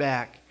redeemed us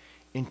back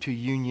into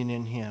union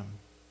in Him.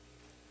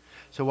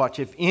 So watch,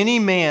 if any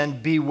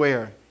man be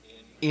where?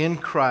 In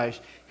Christ,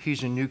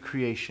 he's a new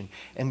creation.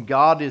 And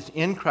God is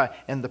in Christ.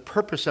 And the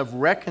purpose of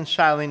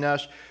reconciling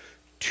us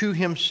to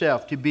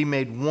Himself, to be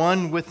made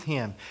one with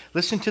Him.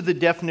 Listen to the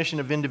definition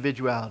of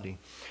individuality.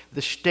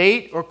 The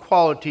state or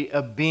quality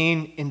of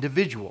being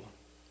individual.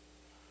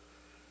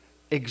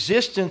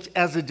 Existence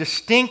as a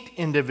distinct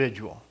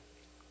individual.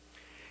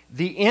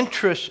 The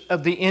interests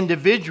of the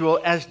individual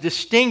as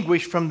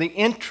distinguished from the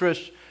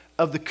interests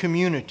of the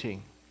community.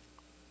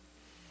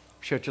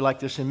 I'm sure you like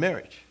this in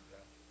marriage.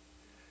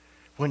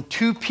 When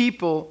two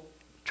people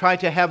try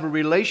to have a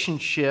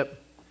relationship,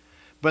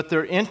 but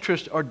their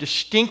interests are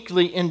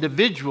distinctly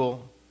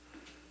individual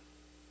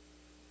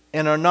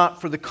and are not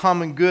for the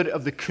common good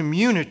of the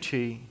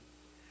community,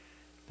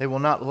 they will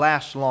not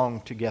last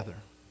long together.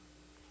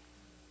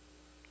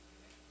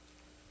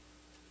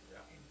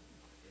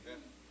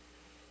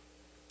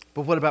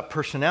 But what about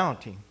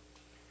personality?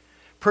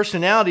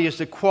 Personality is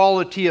the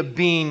quality of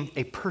being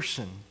a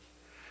person.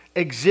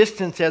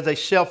 Existence as a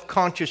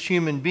self-conscious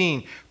human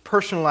being.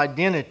 Personal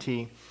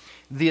identity.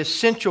 The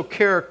essential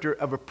character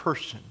of a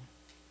person.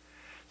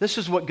 This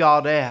is what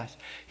God asks.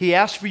 He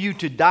asks for you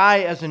to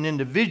die as an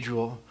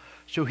individual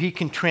so He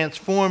can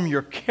transform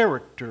your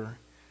character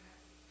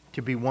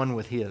to be one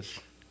with His.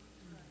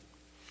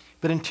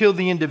 But until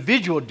the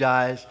individual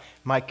dies,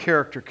 my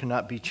character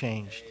cannot be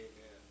changed.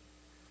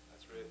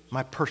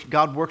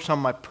 God works on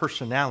my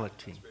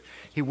personality.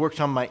 He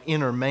works on my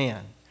inner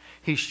man.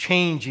 He's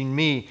changing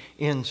me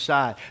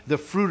inside. The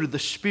fruit of the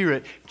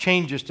Spirit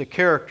changes the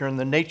character and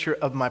the nature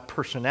of my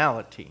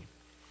personality.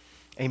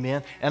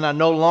 Amen. And I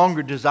no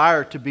longer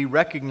desire to be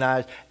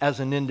recognized as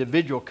an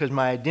individual because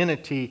my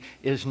identity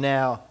is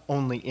now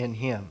only in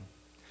Him.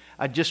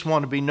 I just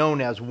want to be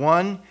known as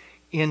one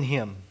in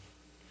Him.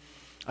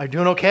 Are you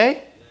doing okay?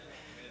 Amen.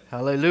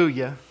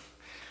 Hallelujah.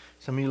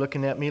 Some of you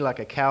looking at me like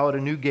a cow at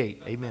a new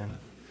gate. Amen.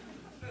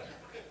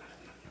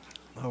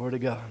 Glory to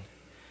God.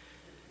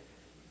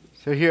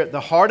 So here, the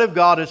heart of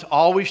God is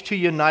always to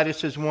unite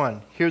us as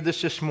one. Hear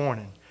this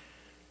morning.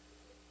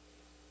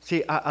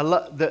 See, I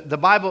love the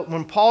Bible.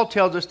 When Paul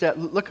tells us that,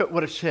 look at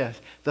what it says.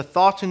 The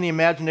thoughts and the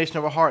imagination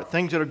of our heart,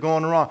 things that are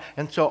going wrong.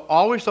 And so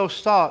always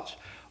those thoughts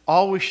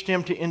always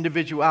stem to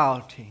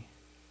individuality.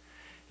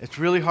 It's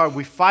really hard.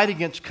 We fight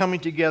against coming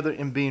together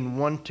and being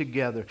one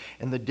together.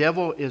 And the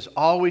devil is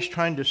always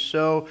trying to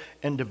sow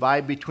and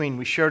divide between.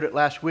 We shared it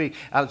last week.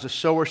 As the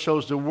sower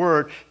sows the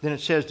word, then it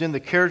says, then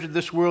the cares of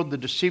this world, the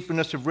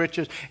deceitfulness of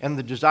riches, and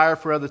the desire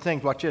for other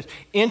things. Watch this.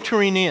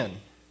 Entering in,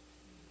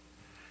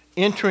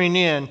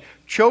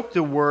 choke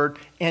the word,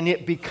 and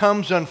it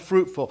becomes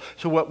unfruitful.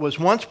 So what was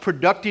once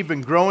productive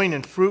and growing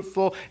and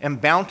fruitful and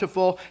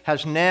bountiful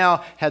has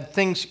now had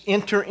things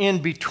enter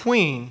in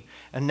between,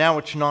 and now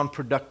it's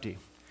non-productive.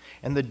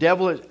 And the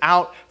devil is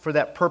out for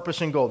that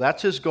purpose and goal.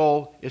 That's his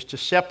goal, is to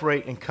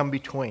separate and come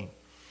between.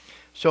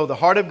 So the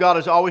heart of God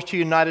is always to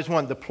unite as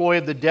one. The ploy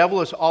of the devil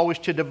is always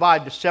to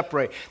divide, to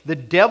separate. The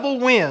devil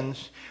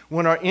wins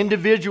when our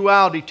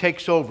individuality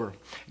takes over.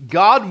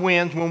 God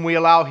wins when we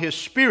allow His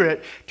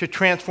Spirit to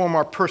transform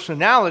our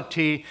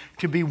personality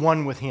to be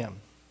one with Him.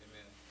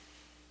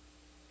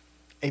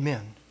 Amen.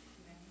 Amen.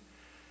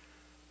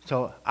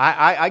 So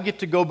I get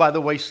to go by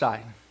the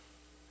wayside.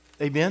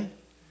 Amen.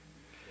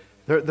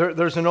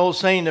 There's an old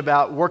saying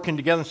about working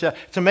together and stuff.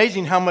 It's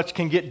amazing how much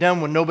can get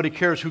done when nobody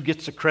cares who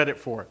gets the credit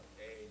for it.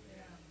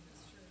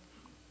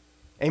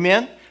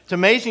 Amen? It's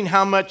amazing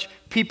how much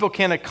people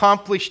can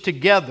accomplish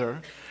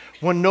together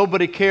when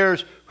nobody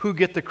cares who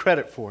gets the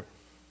credit for it.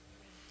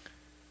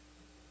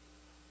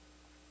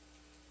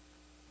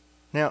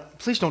 Now,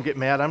 please don't get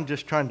mad. I'm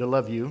just trying to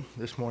love you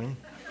this morning.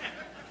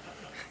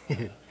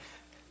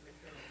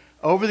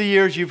 Over the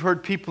years, you've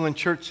heard people in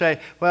church say,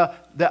 well,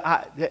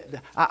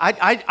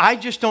 I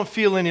just don't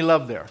feel any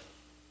love there.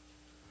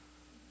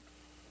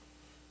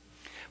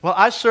 Well,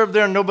 I served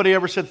there and nobody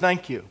ever said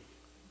thank you.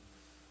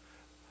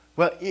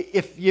 Well,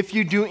 if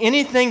you do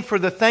anything for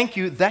the thank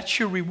you, that's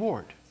your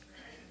reward.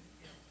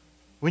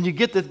 When you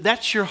get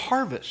that's your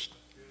harvest.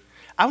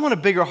 I want a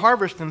bigger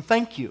harvest than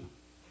thank you.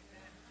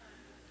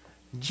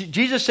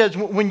 Jesus says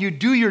when you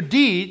do your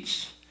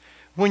deeds,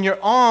 when your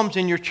alms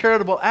and your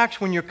charitable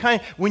acts, when you're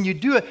kind, when you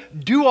do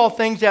it, do all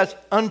things as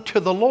unto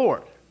the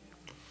Lord.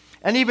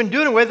 And even do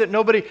it in a way that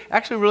nobody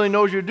actually really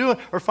knows you're doing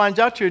or finds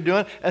out you're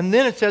doing. And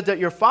then it says that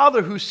your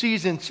Father who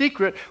sees in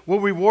secret will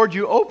reward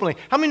you openly.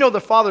 How many know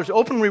the Father's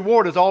open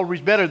reward is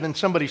always better than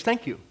somebody's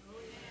thank you?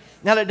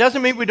 Now that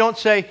doesn't mean we don't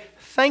say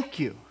thank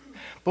you.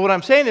 But what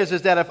I'm saying is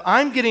that if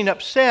I'm getting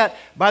upset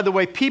by the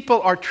way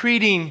people are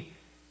treating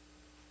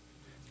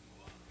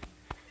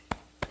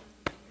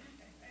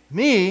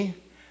me,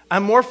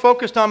 I'm more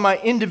focused on my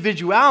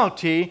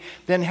individuality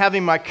than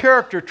having my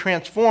character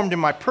transformed in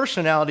my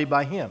personality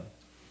by Him.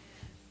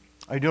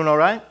 Are you doing all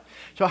right?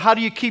 So how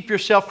do you keep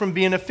yourself from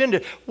being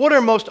offended? What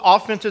are most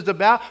offenses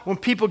about? When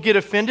people get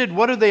offended,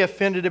 what are they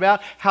offended about?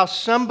 How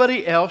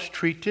somebody else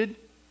treated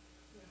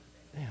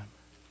them.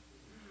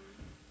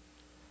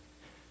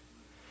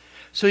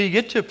 So you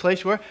get to a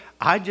place where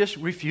I just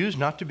refuse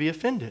not to be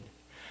offended.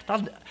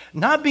 Now,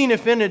 not being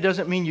offended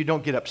doesn't mean you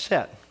don't get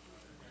upset.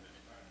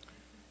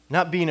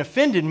 Not being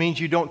offended means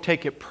you don't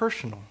take it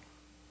personal.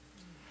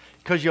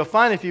 Because you'll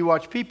find if you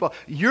watch people,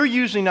 you're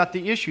usually not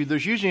the issue.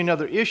 There's usually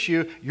another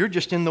issue. You're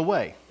just in the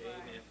way.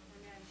 Amen.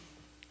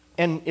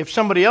 And if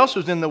somebody else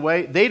was in the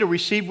way, they'd have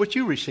received what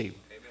you received.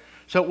 Amen.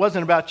 So it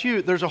wasn't about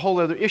you. There's a whole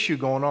other issue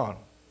going on.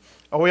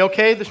 Are we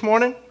okay this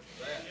morning?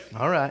 Yes.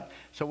 All right.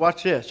 So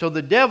watch this. So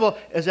the devil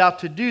is out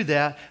to do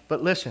that.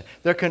 But listen,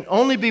 there can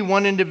only be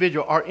one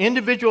individual. Our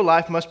individual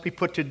life must be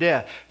put to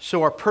death,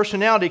 so our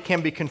personality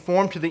can be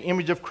conformed to the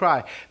image of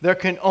Christ. There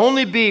can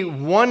only be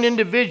one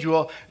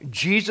individual,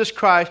 Jesus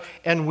Christ,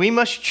 and we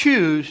must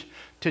choose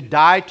to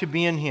die to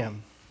be in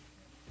Him.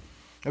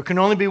 There can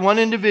only be one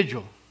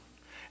individual,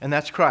 and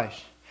that's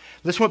Christ.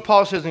 Listen to what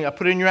Paul says, and I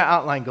put it in your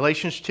outline,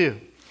 Galatians 2.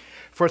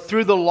 For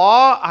through the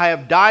law I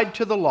have died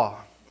to the law,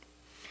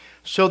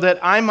 so that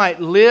I might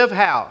live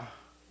how?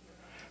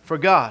 For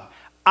God.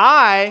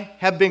 I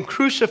have been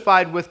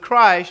crucified with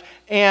Christ,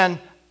 and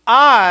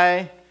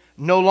I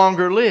no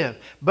longer live,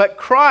 but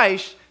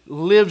Christ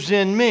lives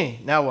in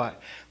me. Now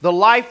what? The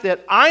life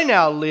that I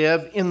now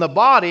live in the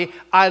body,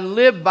 I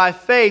live by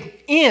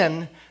faith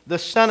in the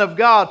Son of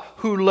God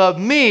who loved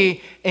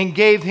me and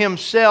gave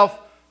Himself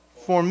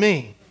for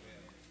me.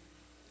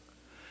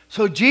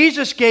 So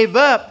Jesus gave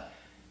up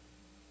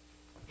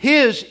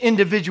His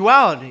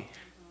individuality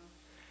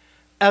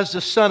as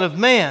the Son of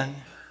Man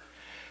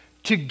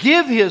to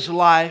give His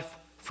life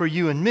for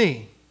you and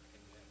me.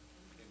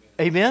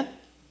 Amen?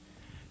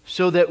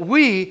 So that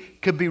we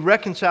could be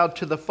reconciled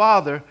to the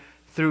Father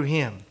through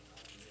Him.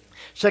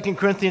 2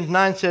 Corinthians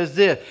 9 says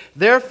this,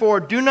 therefore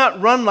do not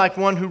run like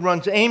one who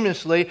runs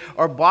aimlessly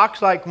or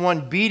box like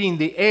one beating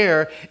the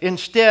air.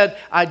 Instead,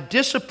 I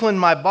discipline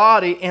my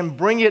body and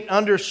bring it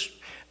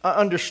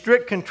under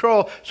strict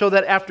control so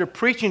that after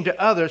preaching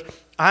to others,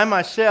 I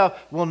myself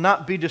will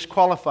not be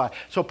disqualified.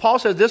 So Paul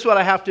says, this is what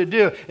I have to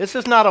do. This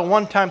is not a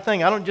one-time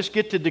thing. I don't just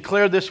get to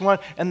declare this one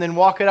and then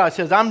walk it out. It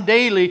says, I'm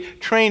daily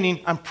training.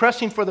 I'm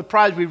pressing for the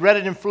prize. We read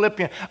it in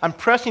Philippians. I'm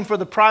pressing for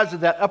the prize of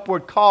that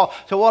upward call.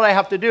 So what I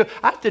have to do,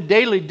 I have to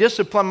daily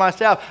discipline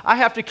myself. I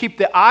have to keep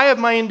the eye of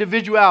my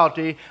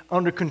individuality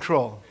under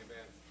control.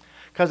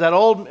 Because that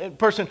old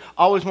person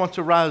always wants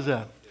to rise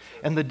up.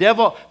 And the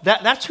devil,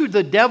 that's who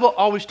the devil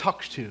always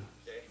talks to.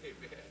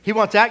 He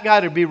wants that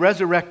guy to be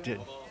resurrected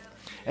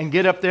and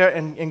get up there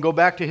and go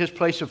back to his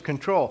place of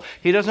control.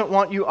 He doesn't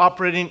want you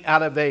operating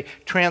out of a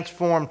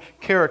transformed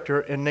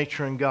character and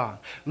nature in God.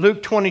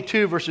 Luke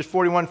 22, verses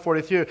 41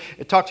 42,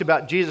 it talks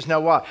about Jesus. Now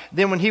what?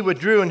 Then when He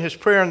withdrew in His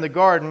prayer in the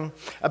garden,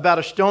 about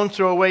a stone's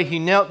throw away, He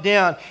knelt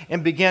down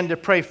and began to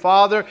pray,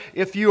 Father,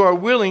 if You are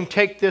willing,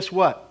 take this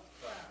what?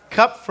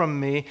 Cup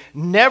from me.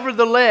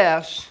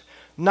 Nevertheless,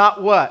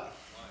 not what?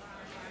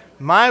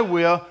 My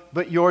will,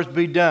 but Yours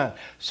be done.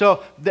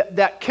 So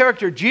that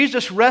character,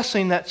 Jesus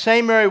wrestling that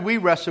same area we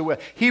wrestle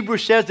with.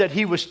 Hebrews says that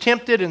He was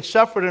tempted and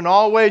suffered in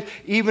all ways,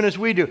 even as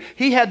we do.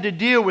 He had to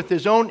deal with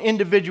His own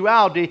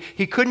individuality.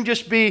 He couldn't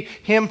just be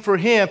Him for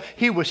Him.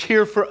 He was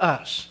here for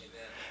us.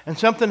 Amen. And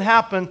something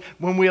happened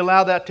when we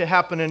allow that to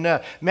happen in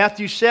us.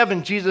 Matthew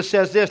 7, Jesus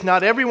says this,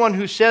 not everyone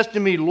who says to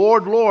me,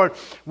 Lord, Lord,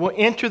 will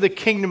enter the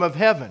kingdom of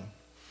heaven.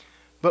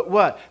 But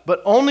what?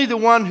 But only the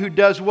one who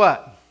does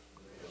what?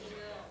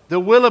 The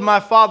will of my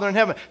Father in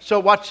heaven. So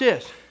watch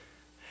this.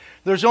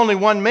 There's only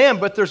one man,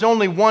 but there's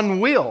only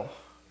one will.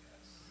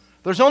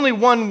 There's only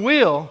one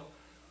will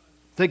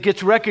that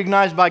gets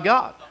recognized by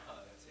God.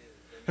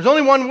 There's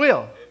only one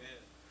will.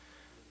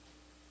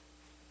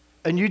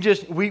 And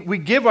we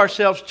give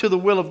ourselves to the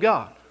will of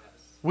God.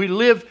 We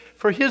live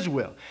for His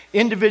will.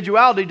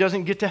 Individuality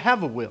doesn't get to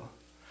have a will.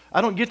 I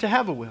don't get to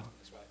have a will.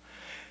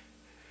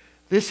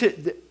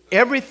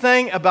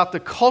 Everything about the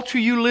culture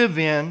you live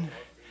in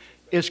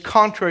is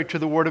contrary to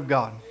the Word of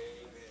God.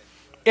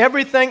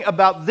 Everything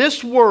about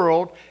this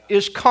world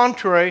is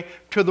contrary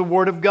to the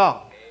Word of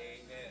God.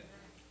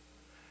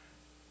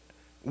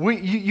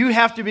 You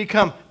have to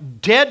become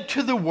dead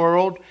to the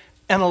world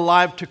and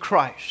alive to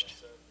Christ.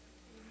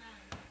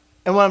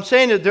 And what I'm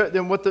saying is,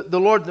 what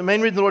the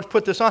main reason the Lord's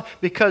put this on,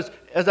 because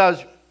as I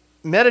was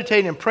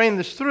meditating and praying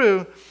this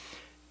through,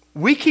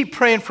 we keep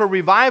praying for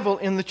revival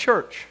in the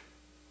church.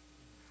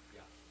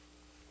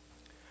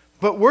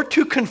 But we're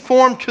too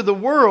conformed to the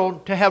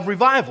world to have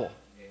revival.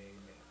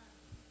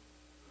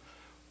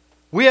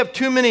 We have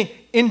too many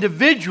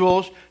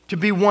individuals to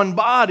be one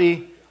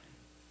body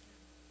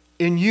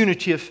in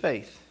unity of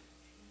faith.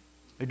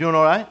 Are you doing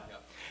all right? Yeah.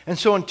 And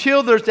so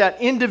until there's that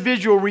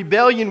individual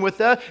rebellion with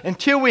us,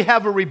 until we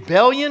have a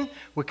rebellion,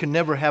 we can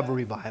never have a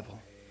revival.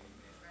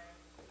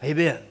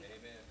 Amen. Amen.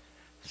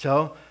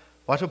 So,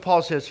 watch what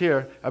Paul says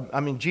here.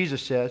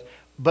 Jesus says,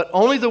 but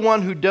only the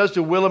one who does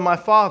the will of my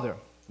Father.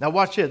 Now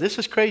watch this. This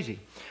is crazy.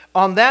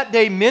 On that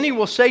day, many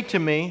will say to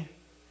me,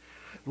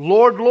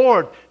 Lord,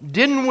 Lord,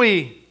 didn't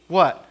we,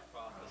 what?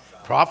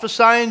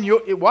 Prophesy in your,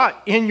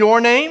 what? In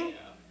your name?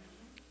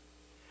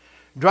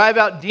 Drive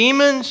out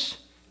demons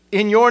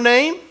in your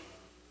name?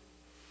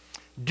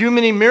 Do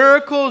many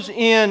miracles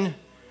in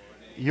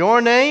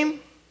your name?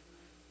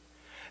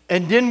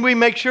 And didn't we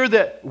make sure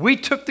that we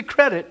took the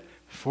credit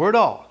for it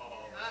all?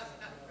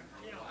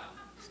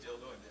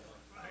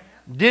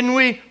 Didn't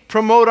we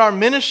promote our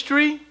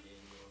ministry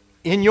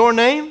in your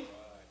name?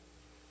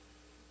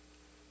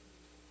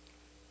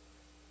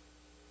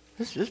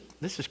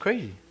 This is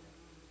crazy.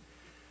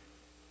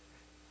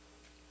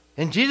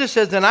 And Jesus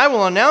says, then I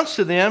will announce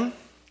to them,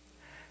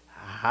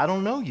 I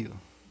don't know you.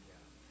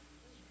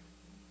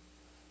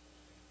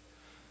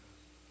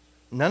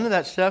 None of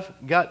that stuff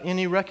got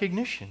any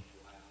recognition.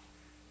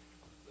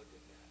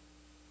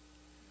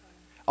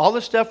 All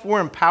the stuff we're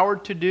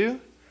empowered to do,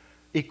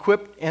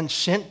 equipped and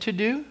sent to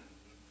do,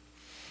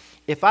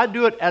 if I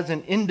do it as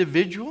an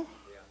individual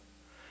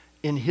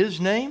in His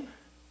name,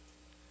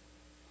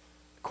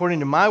 according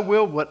to my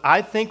will, what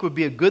I think would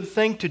be a good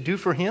thing to do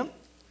for Him,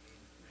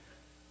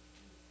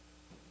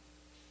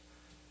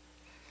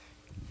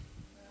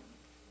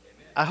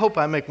 I hope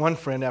I make one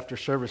friend after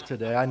service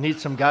today. I need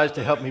some guys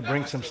to help me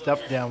bring some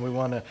stuff down. We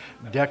want to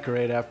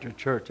decorate after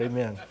church.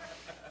 Amen.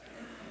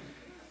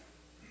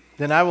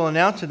 Then I will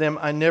announce to them,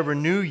 I never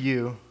knew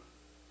you.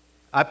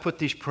 I put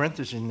these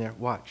parentheses in there.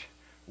 Watch.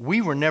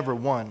 We were never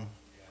one.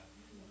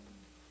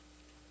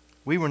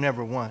 We were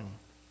never one.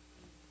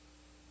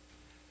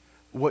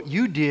 What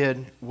you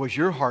did was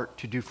your heart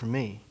to do for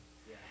me.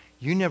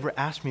 You never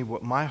asked me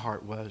what my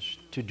heart was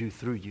to do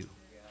through you.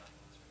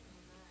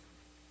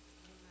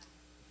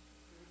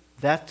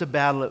 That's the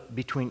battle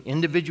between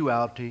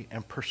individuality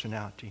and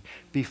personality.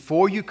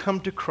 Before you come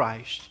to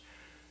Christ,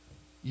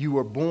 you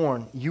were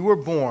born,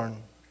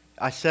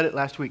 I said it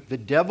last week, the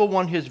devil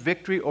won his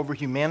victory over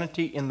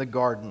humanity in the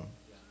garden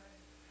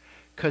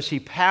because he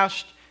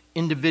passed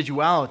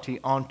individuality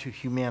onto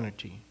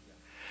humanity.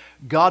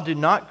 God did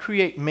not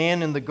create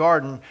man in the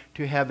garden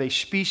to have a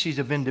species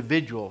of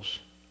individuals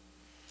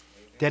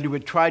that He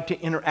would try to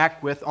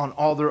interact with on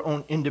all their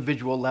own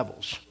individual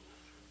levels.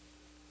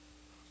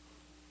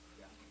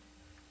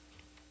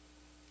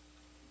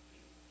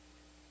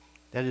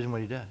 That isn't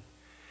what He did.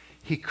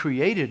 He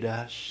created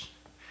us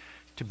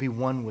to be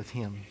one with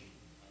Him.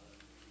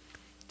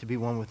 To be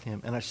one with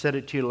Him. And I said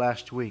it to you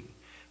last week.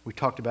 We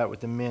talked about it with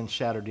the men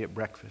Saturday at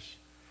breakfast.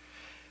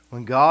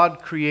 When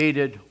God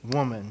created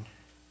woman,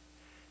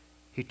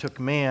 He took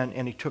man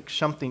and He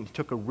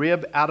took a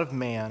rib out of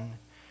man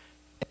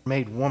and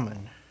made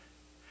woman.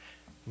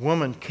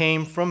 Woman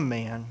came from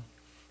man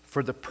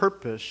for the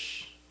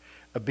purpose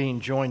of being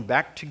joined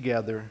back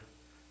together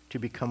to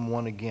become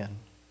one again.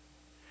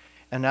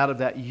 And out of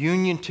that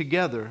union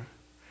together,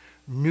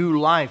 new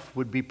life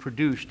would be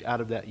produced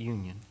out of that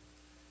union.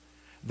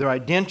 Their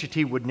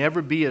identity would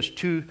never be as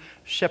two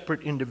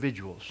separate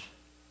individuals.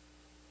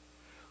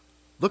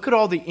 Look at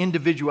all the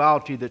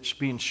individuality that's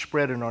being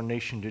spread in our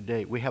nation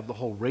today. We have the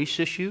whole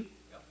race issue.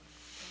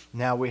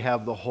 Now we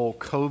have the whole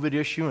COVID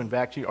issue and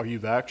vaccine. Are you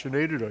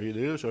vaccinated? Are you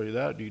this? Are you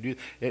that? Do you do?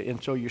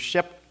 And so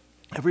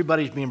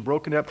everybody's being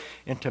broken up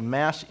into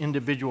mass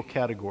individual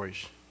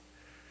categories.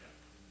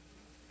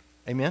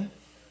 Amen?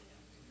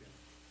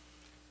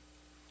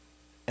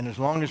 And as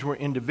long as we're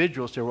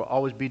individuals, there will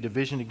always be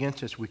division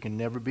against us. We can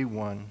never be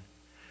one.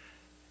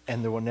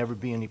 And there will never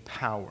be any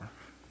power.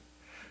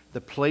 The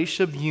place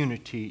of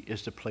unity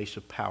is the place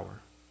of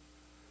power.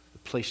 The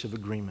place of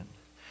agreement.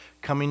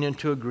 Coming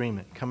into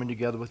agreement. Coming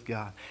together with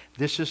God.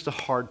 This is the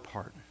hard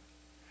part.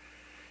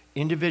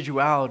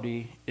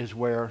 Individuality is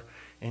where,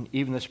 and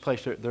even this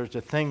place, there's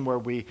a thing where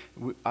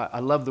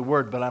I love the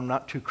word, but I'm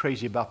not too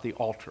crazy about the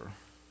altar.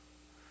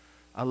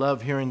 I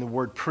love hearing the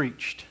word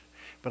preached.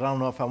 But I don't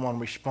know if I want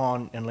to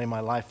respond and lay my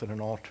life at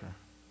an altar.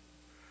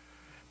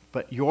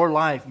 But your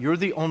life, you're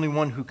the only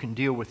one who can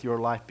deal with your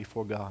life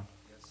before God.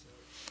 Yes, sir.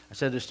 I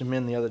said this to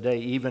men the other day,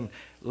 even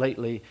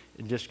lately,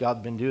 just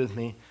God's been doing with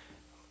me,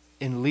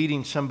 in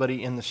leading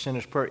somebody in the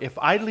sinner's prayer. If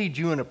I lead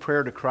you in a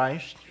prayer to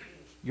Christ,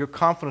 your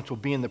confidence will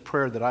be in the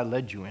prayer that I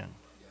led you in.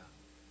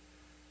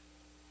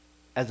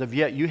 As of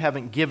yet, you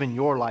haven't given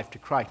your life to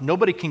Christ.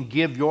 Nobody can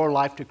give your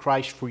life to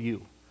Christ for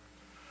you.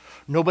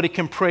 Nobody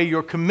can pray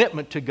your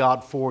commitment to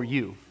God for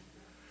you.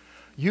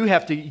 You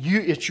have to,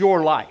 it's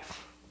your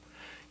life.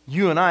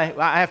 You and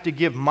I have to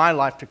give my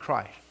life to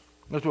Christ.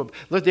 Listen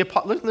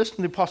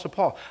to the Apostle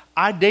Paul.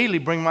 I daily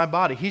bring my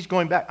body. He's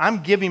going back.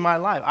 I'm giving my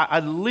life.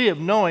 I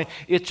live knowing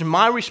it's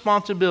my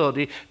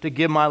responsibility to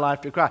give my life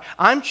to Christ.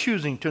 I'm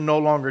choosing to no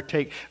longer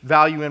take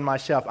value in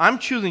myself. I'm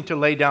choosing to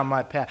lay down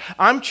my path.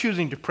 I'm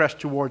choosing to press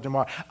towards the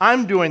mark.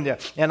 I'm doing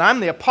this. And I'm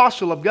the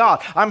apostle of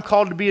God. I'm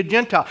called to be a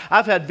Gentile.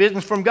 I've had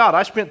visions from God.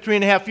 I spent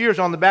 3.5 years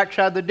on the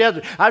backside of the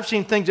desert. I've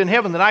seen things in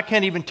heaven that I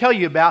can't even tell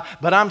you about,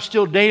 but I'm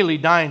still daily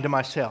dying to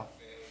myself.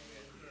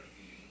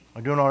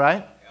 Am I doing all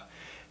right?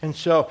 And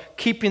so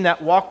keeping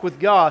that walk with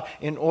God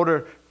in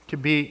order to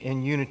be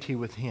in unity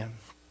with Him.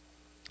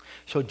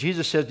 So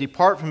Jesus says,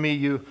 depart from me,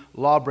 you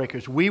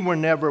lawbreakers. We were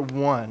never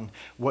one.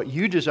 What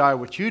you desire,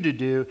 what you to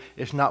do,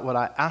 is not what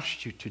I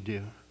asked you to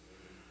do.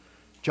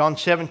 John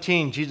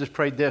 17, Jesus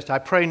prayed this, I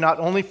pray not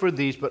only for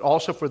these, but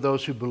also for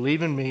those who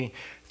believe in me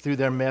through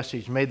their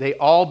message. May they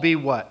all be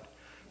what?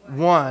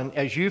 One,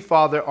 as you,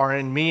 Father, are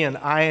in me and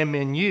I am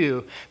in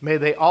you. May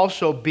they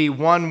also be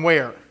one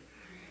where?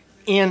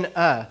 In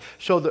us.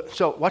 So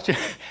watch it.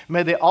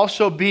 May they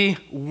also be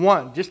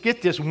one. Just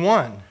get this,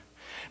 one.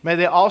 May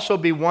they also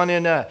be one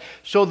in us.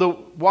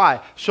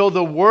 Why? So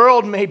the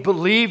world may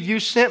believe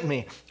you sent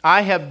me.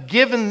 I have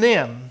given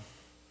them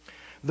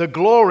the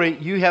glory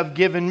you have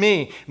given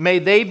me. May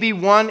they be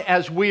one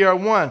as we are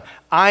one.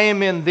 I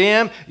am in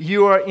them,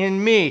 you are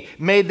in me.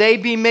 May they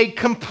be made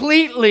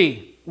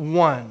completely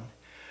one.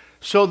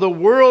 So the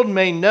world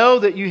may know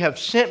that you have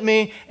sent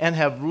me and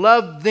have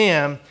loved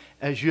them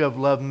as you have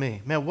loved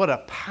me. Man, what a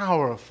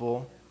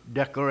powerful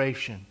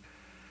declaration.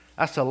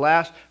 That's the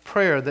last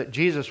prayer that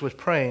Jesus was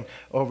praying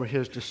over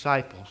his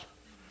disciples.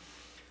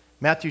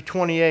 Matthew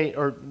 28,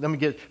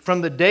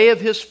 from the day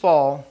of his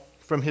fall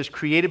from his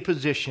created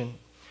position,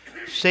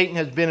 Satan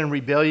has been in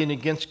rebellion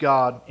against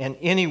God, and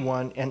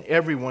anyone and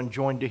everyone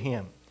joined to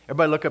him.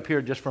 Everybody look up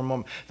here just for a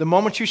moment. The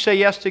moment you say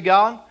yes to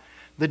God,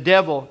 the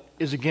devil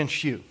is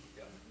against you.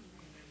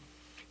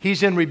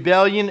 He's in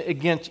rebellion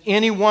against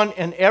anyone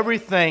and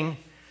everything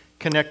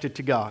connected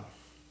to God.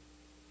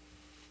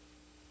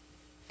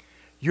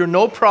 You're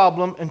no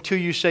problem until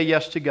you say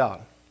yes to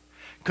God,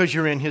 because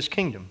you're in his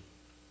kingdom.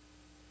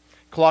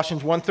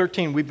 Colossians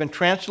 1:13, we've been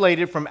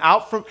translated from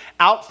out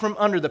from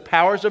under the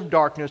powers of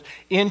darkness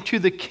into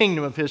the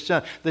kingdom of his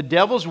Son. The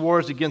devil's war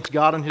is against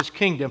God and his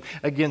kingdom,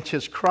 against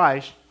his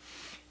Christ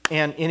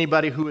and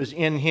anybody who is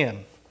in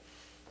him.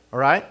 All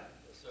right?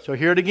 So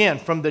hear it again.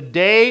 From the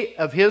day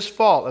of his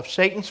fall, of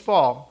Satan's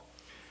fall,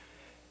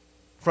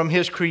 from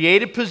his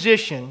created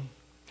position,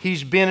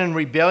 he's been in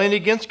rebellion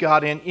against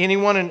God, and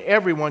anyone and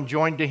everyone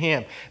joined to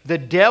him. The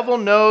devil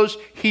knows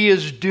he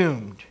is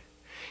doomed.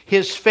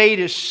 His fate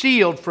is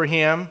sealed for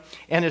him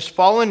and his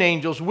fallen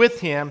angels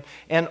with him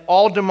and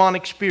all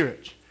demonic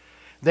spirits.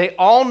 They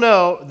all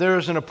know there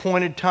is an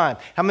appointed time.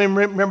 How many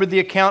remember the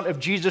account of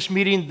Jesus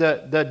meeting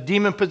the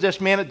demon-possessed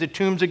man at the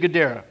tombs of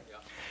Gadara? Yeah.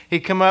 He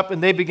come up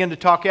and they begin to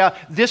talk out.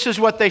 This is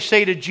what they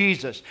say to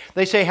Jesus.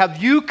 They say,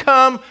 have you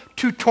come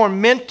to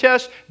torment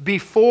us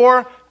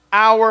before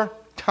our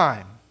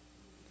time?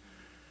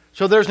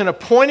 So there's an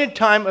appointed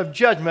time of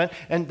judgment,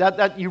 and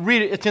that you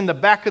read it, it's in the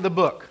back of the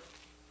book.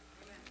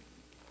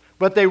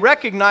 But they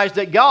recognize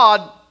that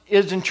God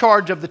is in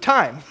charge of the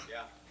time.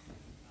 Yeah.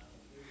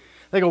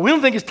 They go, we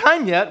don't think it's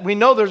time yet. We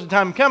know there's a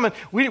time coming.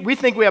 We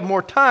think we have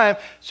more time.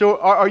 So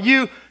are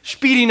you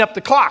speeding up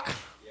the clock?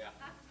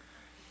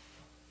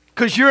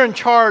 Because you're in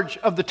charge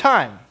of the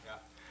time. Yeah.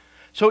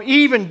 So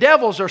even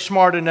devils are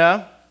smart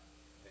enough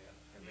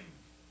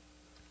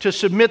to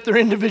submit their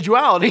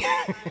individuality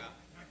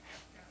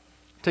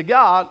to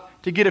God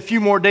to get a few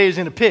more days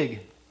in a pig.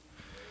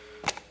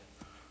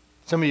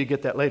 Some of you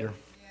get that later.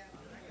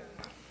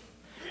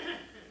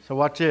 So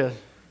watch this.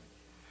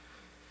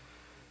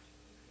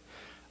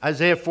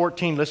 Isaiah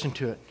 14, listen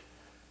to it.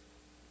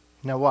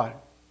 Now what?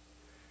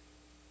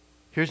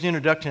 Here's the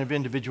introduction of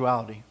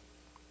individuality.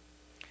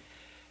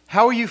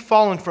 How are you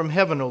fallen from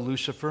heaven, O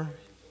Lucifer,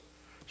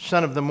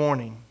 son of the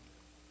morning?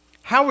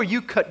 How are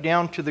you cut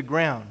down to the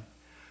ground,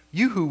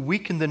 you who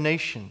weaken the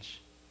nations?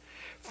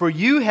 For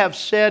you have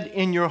said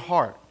in your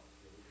heart,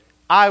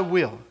 I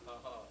will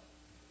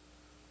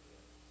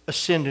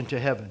ascend into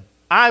heaven.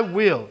 I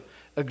will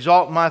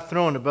exalt my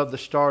throne above the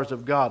stars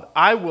of God.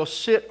 I will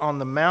sit on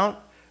the mount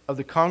of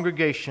the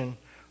congregation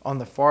on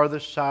the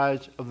farthest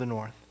sides of the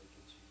north.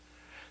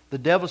 The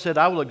devil said,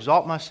 I will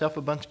exalt myself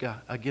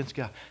against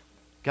God.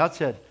 God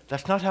said,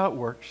 that's not how it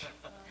works.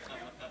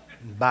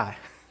 Bye.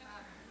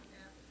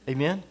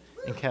 Amen?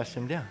 And cast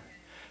him down.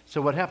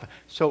 So what happened?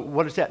 So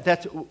what is that?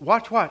 That's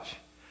watch.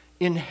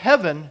 In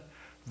heaven,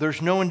 there's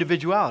no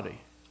individuality.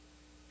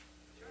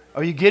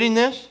 Are you getting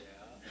this?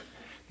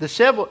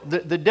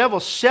 The devil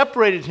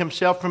separated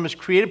himself from his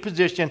created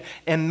position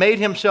and made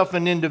himself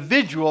an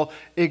individual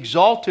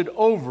exalted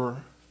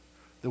over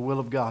the will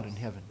of God in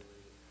heaven.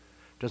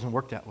 It doesn't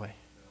work that way.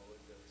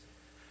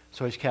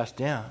 So he's cast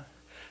down.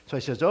 So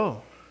he says,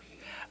 oh,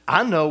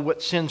 I know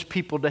what sends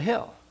people to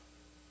hell.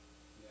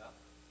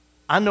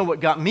 I know what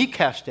got me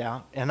cast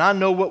out, and I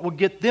know what will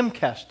get them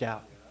cast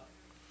out.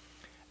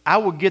 I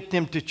will get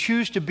them to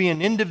choose to be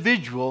an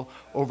individual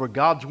over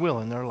God's will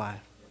in their life.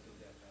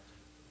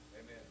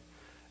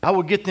 I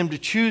will get them to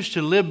choose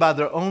to live by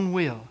their own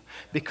will.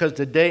 Because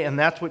the day, and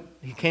that's what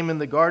he came in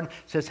the garden,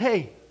 says,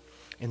 hey,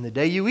 in the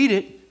day you eat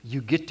it, you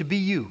get to be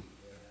you.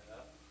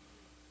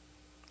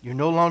 You're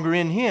no longer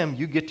in him.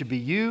 You get to be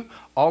you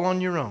all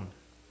on your own.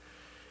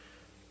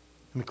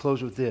 Let me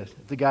close with this.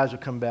 The guys will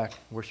come back,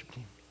 worship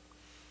team.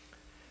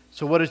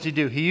 So what does he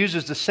do? He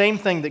uses the same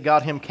thing that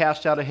got him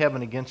cast out of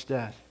heaven against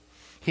death.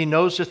 He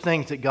knows the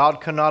things that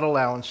God cannot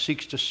allow and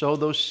seeks to sow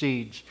those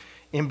seeds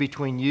in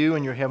between you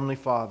and your heavenly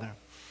Father.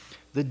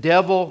 The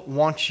devil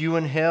wants you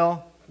in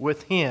hell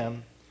with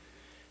him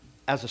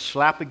as a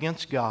slap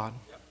against God,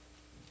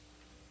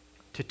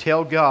 to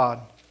tell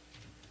God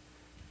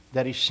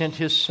that He sent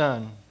His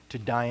Son to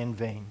die in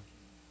vain.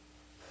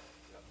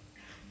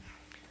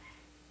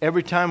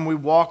 Every time we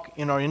walk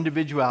in our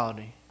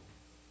individuality,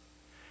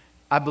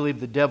 I believe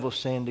the devil's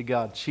saying to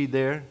God, see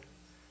there,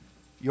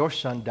 your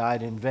son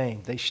died in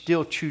vain. They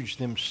still choose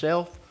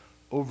themselves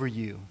over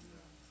you.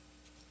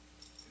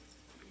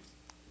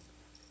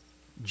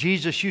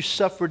 Jesus, you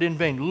suffered in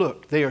vain.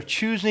 Look, they are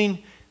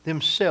choosing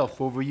themselves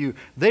over you.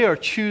 They are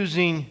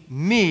choosing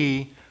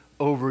me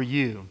over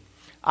you.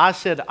 I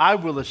said, I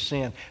will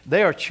ascend.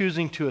 They are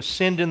choosing to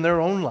ascend in their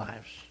own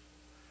lives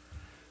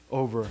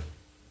over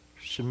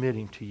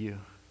submitting to you.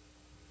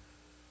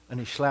 And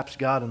he slaps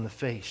God in the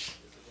face.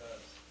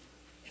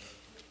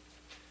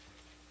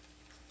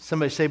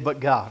 Somebody say, but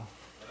God.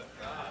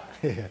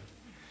 But God.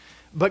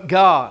 But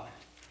God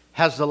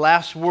has the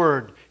last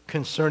word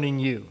concerning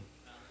you,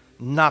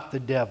 not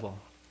the devil.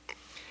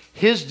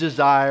 His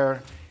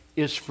desire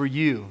is for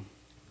you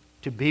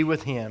to be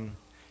with Him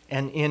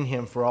and in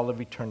Him for all of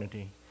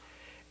eternity.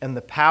 And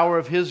the power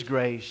of His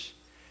grace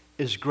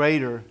is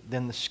greater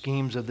than the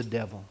schemes of the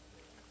devil.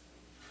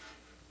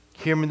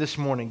 Hear me this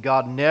morning.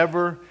 God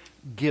never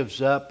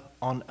gives up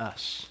on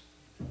us.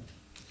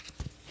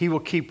 He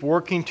will keep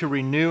working to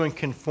renew and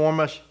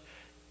conform us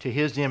to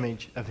His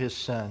image of His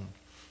Son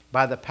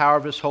by the power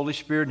of His Holy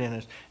Spirit in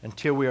us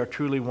until we are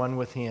truly one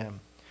with Him.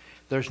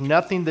 There's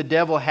nothing the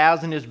devil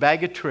has in his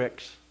bag of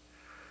tricks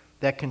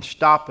that can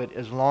stop it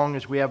as long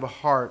as we have a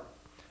heart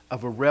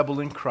of a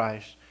rebel in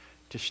Christ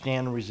to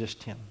stand and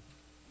resist him.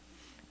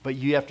 But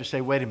you have to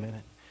say, wait a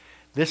minute.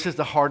 This is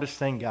the hardest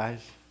thing, guys,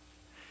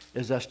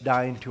 is us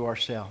dying to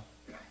ourselves.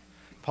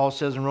 Paul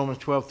says in Romans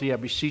 12:3, I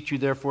beseech you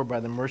therefore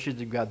by the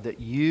mercies of God that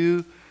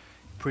you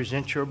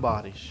present your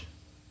bodies,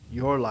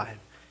 your life,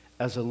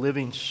 as a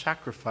living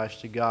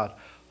sacrifice to God,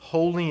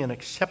 holy and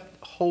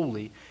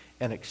acceptable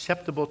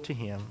to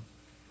Him,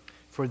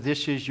 for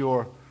this is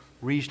your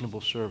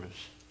reasonable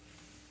service.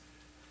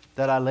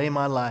 That I lay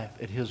my life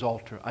at His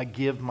altar. I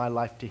give my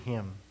life to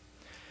Him.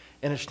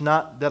 And it's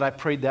not that I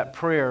prayed that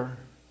prayer.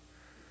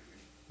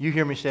 You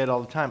hear me say it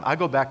all the time. I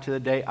go back to the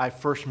day I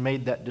first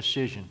made that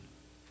decision.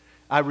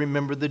 I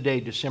remember the day,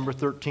 December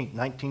 13th,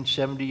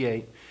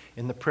 1978,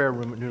 in the prayer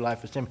room at New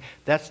Life Assembly.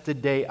 That's the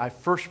day I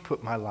first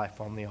put my life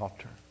on the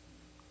altar.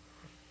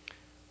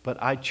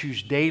 But I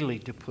choose daily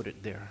to put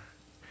it there.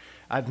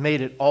 I've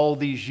made it all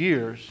these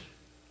years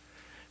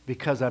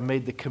because I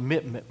made the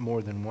commitment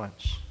more than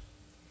once.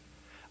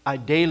 I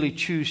daily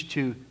choose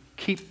to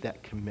keep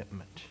that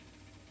commitment.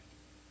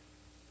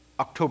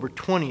 October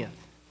 20th,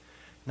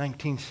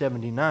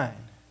 1979,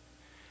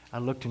 I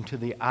looked into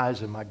the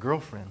eyes of my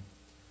girlfriend,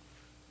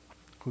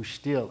 who's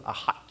still a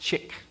hot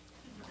chick.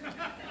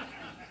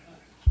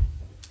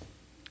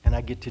 And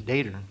I get to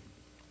date her.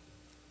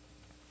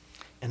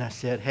 And I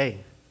said, hey,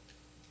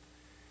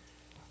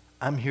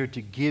 I'm here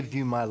to give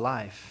you my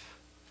life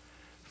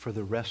for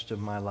the rest of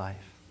my life.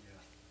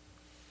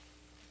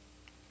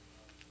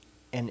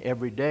 And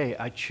every day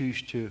I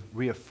choose to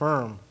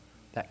reaffirm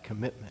that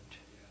commitment.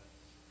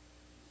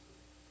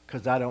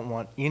 Because I don't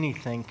want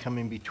anything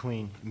coming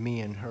between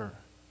me and her.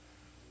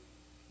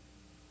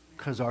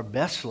 Because our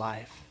best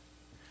life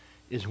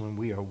is when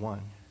we are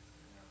one,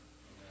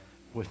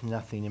 with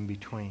nothing in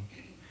between.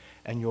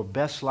 And your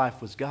best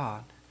life with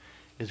God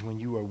is when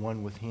you are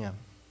one with Him.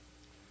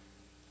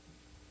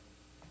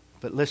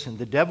 But listen,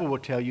 the devil will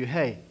tell you,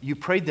 hey, you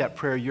prayed that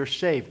prayer, you're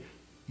saved.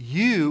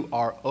 You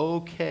are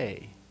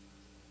okay.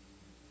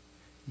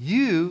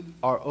 You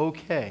are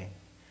okay.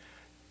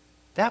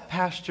 That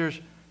pastor's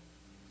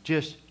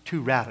just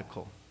too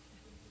radical.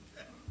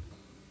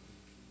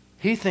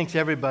 He thinks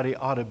everybody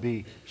ought to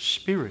be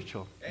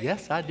spiritual.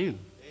 Yes, I do.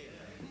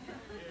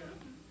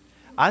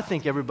 I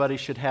think everybody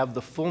should have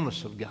the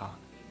fullness of God.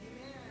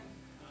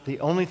 The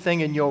only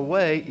thing in your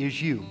way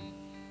is you.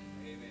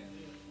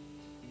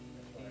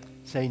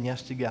 Saying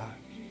yes to God.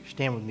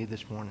 Stand with me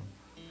this morning.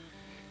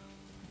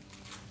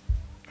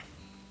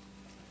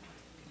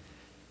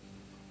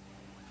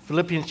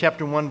 Philippians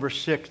chapter 1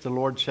 verse 6, the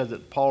Lord said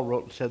that Paul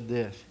wrote and said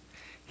this.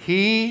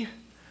 He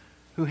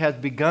who has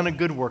begun a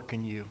good work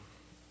in you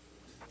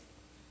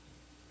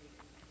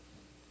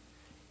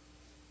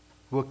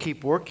will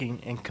keep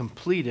working and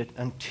complete it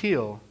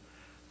until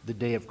the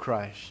day of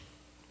Christ.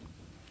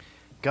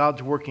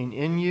 God's working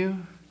in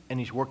you and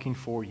He's working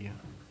for you.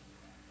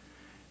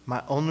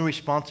 My only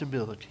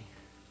responsibility,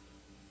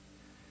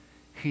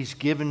 He's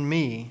given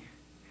me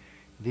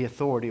the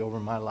authority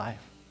over my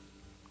life.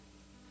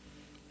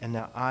 And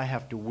now I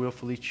have to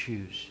willfully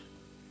choose.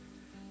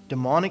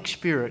 Demonic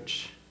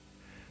spirits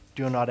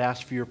do not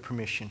ask for your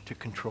permission to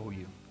control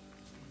you.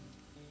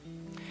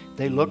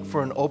 They look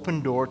for an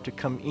open door to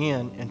come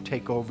in and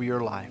take over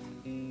your life.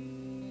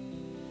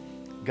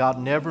 God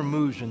never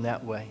moves in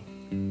that way.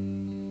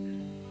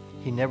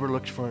 He never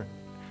looks for,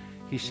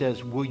 He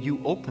says, will you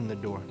open the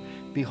door?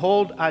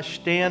 Behold, I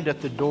stand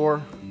at the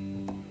door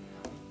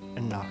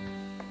and knock.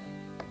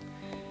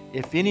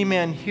 If any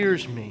man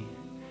hears me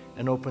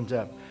and opens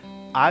up,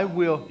 I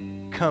will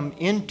come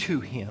into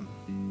him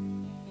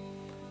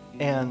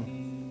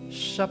and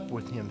sup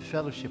with him,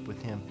 fellowship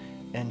with him,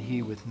 and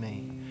he with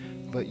me.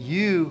 But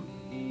you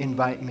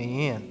invite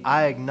me in.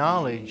 I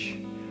acknowledge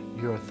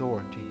your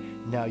authority.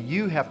 Now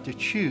you have to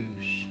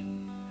choose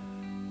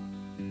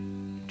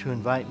to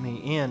invite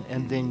me in,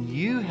 and then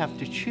you have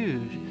to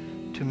choose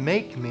to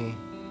make me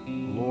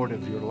Lord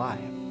of your life.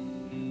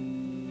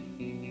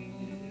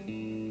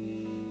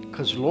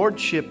 Because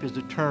lordship is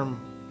a term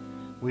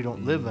we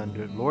don't live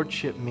under.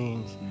 Lordship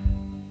means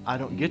I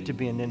don't get to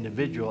be an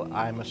individual.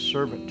 I'm a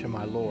servant to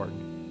my Lord,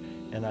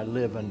 and I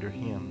live under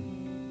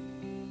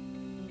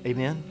him.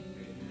 Amen?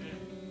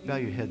 Bow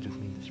your heads with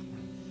me this morning.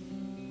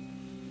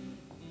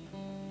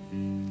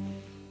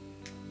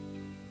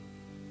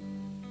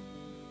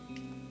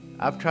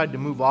 I've tried to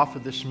move off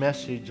of this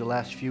message the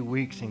last few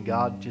weeks, and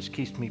God just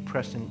keeps me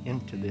pressing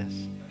into this.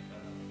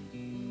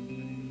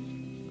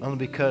 Only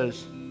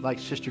because, like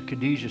Sister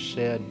Khadijah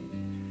said,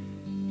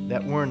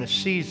 that we're in a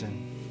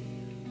season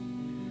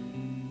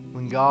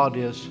when God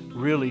is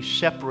really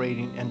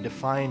separating and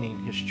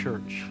defining his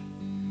church.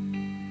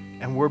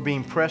 And we're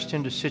being pressed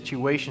into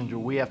situations where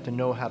we have to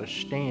know how to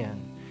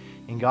stand.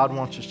 And God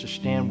wants us to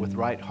stand with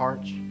right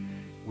hearts,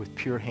 with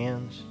pure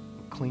hands,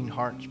 with clean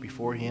hearts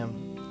before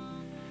him,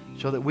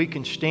 so that we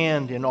can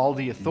stand in all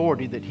the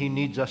authority that he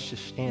needs us to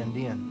stand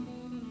in.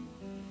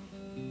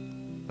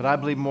 But I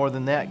believe more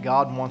than that,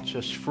 God wants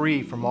us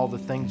free from all the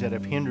things that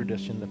have hindered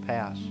us in the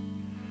past,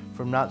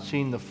 from not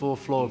seeing the full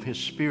flow of his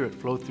Spirit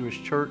flow through his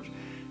church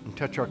and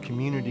touch our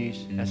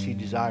communities as he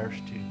desires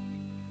to.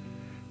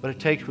 But it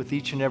takes with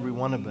each and every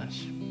one of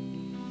us.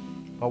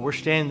 While we're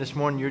standing this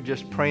morning, you're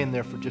just praying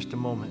there for just a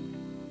moment.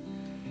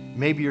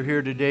 Maybe you're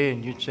here today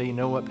and you'd say, you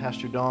know what,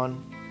 Pastor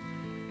Don?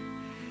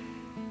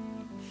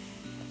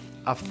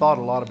 I've thought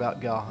a lot about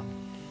God.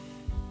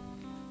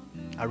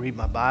 I read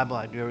my Bible,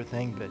 I do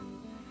everything, but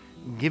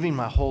giving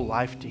my whole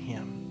life to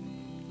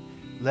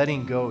him,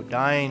 letting go,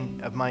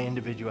 dying of my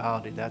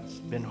individuality, that's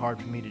been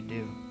hard for me to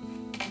do.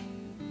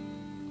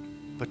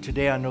 But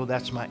today I know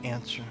that's my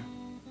answer.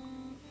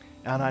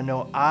 And I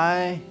know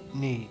I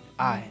need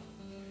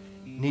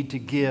to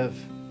give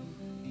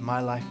my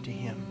life to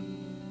him.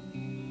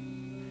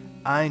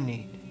 I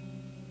need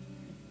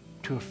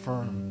to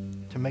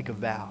affirm, to make a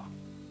vow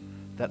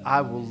that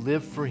I will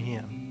live for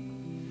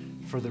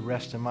him for the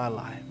rest of my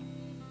life.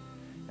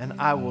 And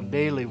I will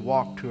daily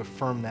walk to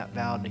affirm that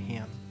vow to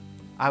him.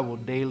 I will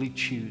daily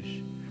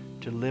choose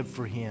to live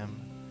for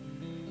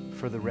him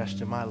for the rest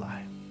of my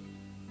life.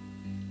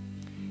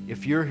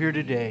 If you're here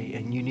today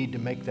and you need to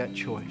make that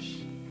choice,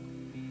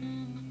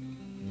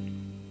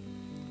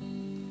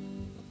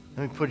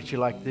 let me put it to you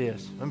like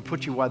this. Let me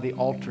put you why the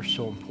altar is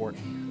so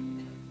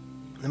important.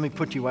 Let me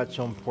put you why it's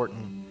so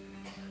important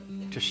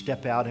to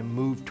step out and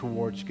move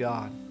towards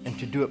God and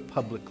to do it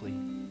publicly.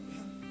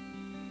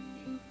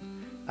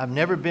 I've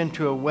never been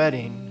to a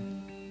wedding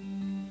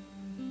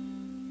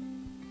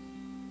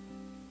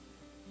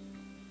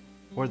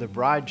where the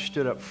bride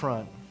stood up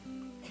front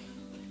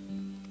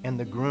and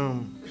the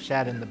groom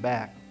sat in the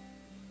back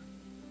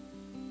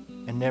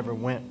and never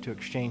went to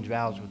exchange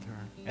vows with her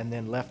and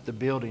then left the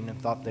building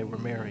and thought they were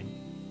married.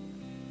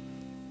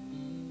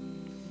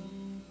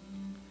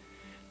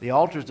 The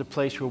altar is the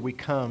place where we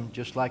come,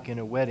 just like in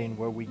a wedding,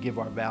 where we give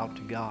our vow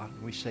to God.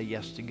 We say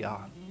yes to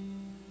God.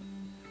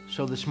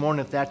 So this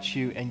morning, if that's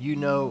you and you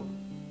know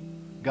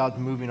God's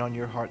moving on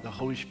your heart, the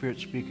Holy Spirit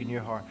speaking in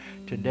your heart,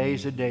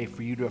 today's a day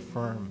for you to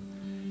affirm,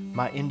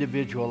 my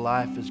individual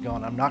life is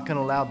gone. I'm not going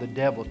to allow the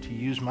devil to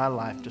use my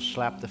life to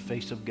slap the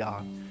face of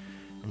God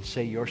and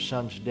say your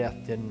son's death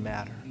didn't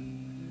matter.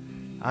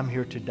 I'm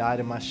here to die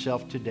to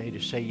myself today, to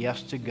say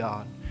yes to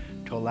God,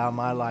 to allow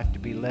my life to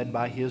be led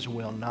by his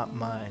will, not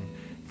mine,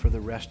 for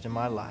the rest of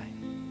my life.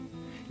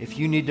 If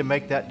you need to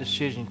make that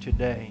decision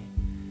today,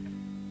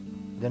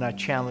 then I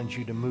challenge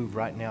you to move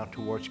right now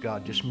towards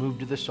God. Just move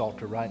to this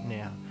altar right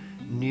now.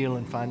 Kneel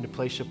and find a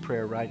place of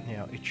prayer right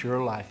now. It's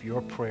your life,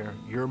 your prayer,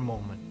 your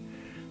moment.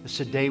 It's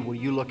a day where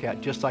you look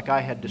at, just like I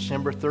had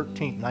December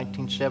 13th,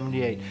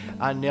 1978.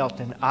 I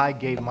knelt and I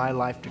gave my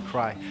life to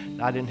Christ.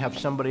 I didn't have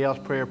somebody else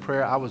pray a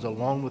prayer. I was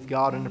alone with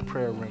God in the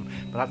prayer room.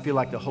 But I feel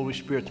like the Holy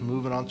Spirit's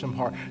moving on some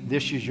heart.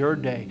 This is your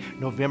day,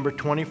 November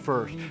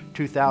 21st,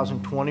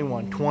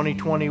 2021.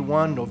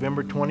 2021,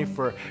 November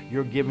 21st,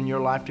 you're giving your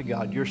life to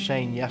God. You're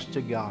saying yes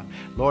to God.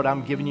 Lord,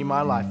 I'm giving you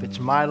my life.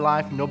 It's my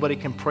life. Nobody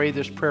can pray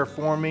this prayer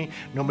for me.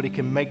 Nobody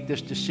can make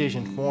this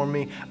decision for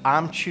me.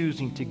 I'm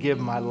choosing to give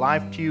my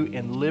life to you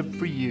and live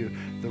for you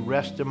the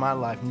rest of my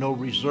life. No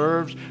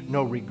reserves,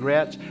 no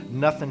regrets,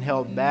 nothing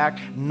held back,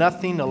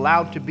 nothing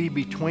allowed to be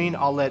between.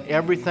 I'll let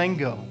everything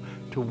go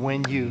to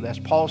win you. As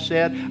Paul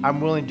said,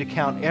 I'm willing to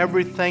count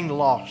everything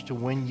lost to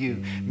win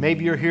you.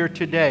 Maybe you're here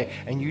today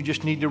and you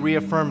just need to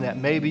reaffirm that.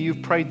 Maybe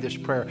you've prayed this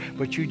prayer,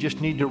 but you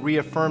just need to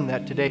reaffirm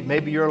that today.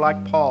 Maybe you're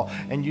like Paul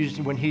and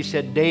when he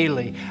said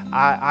daily,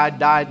 I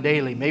die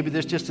daily. Maybe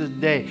this just is a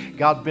day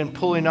God's been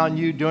pulling on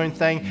you, doing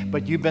things,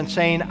 but you've been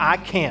saying, I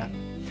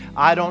can't.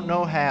 I don't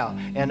know how.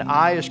 And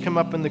I has come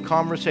up in the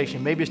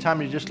conversation. Maybe it's time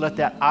to just let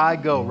that I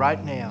go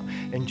right now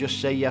and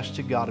just say yes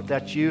to God. If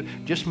that's you,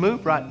 just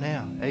move right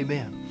now.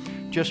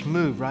 Amen. Just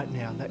move right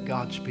now. Let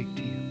God speak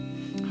to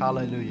you.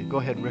 Hallelujah. Go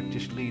ahead, Rick.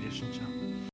 Just lead us in something.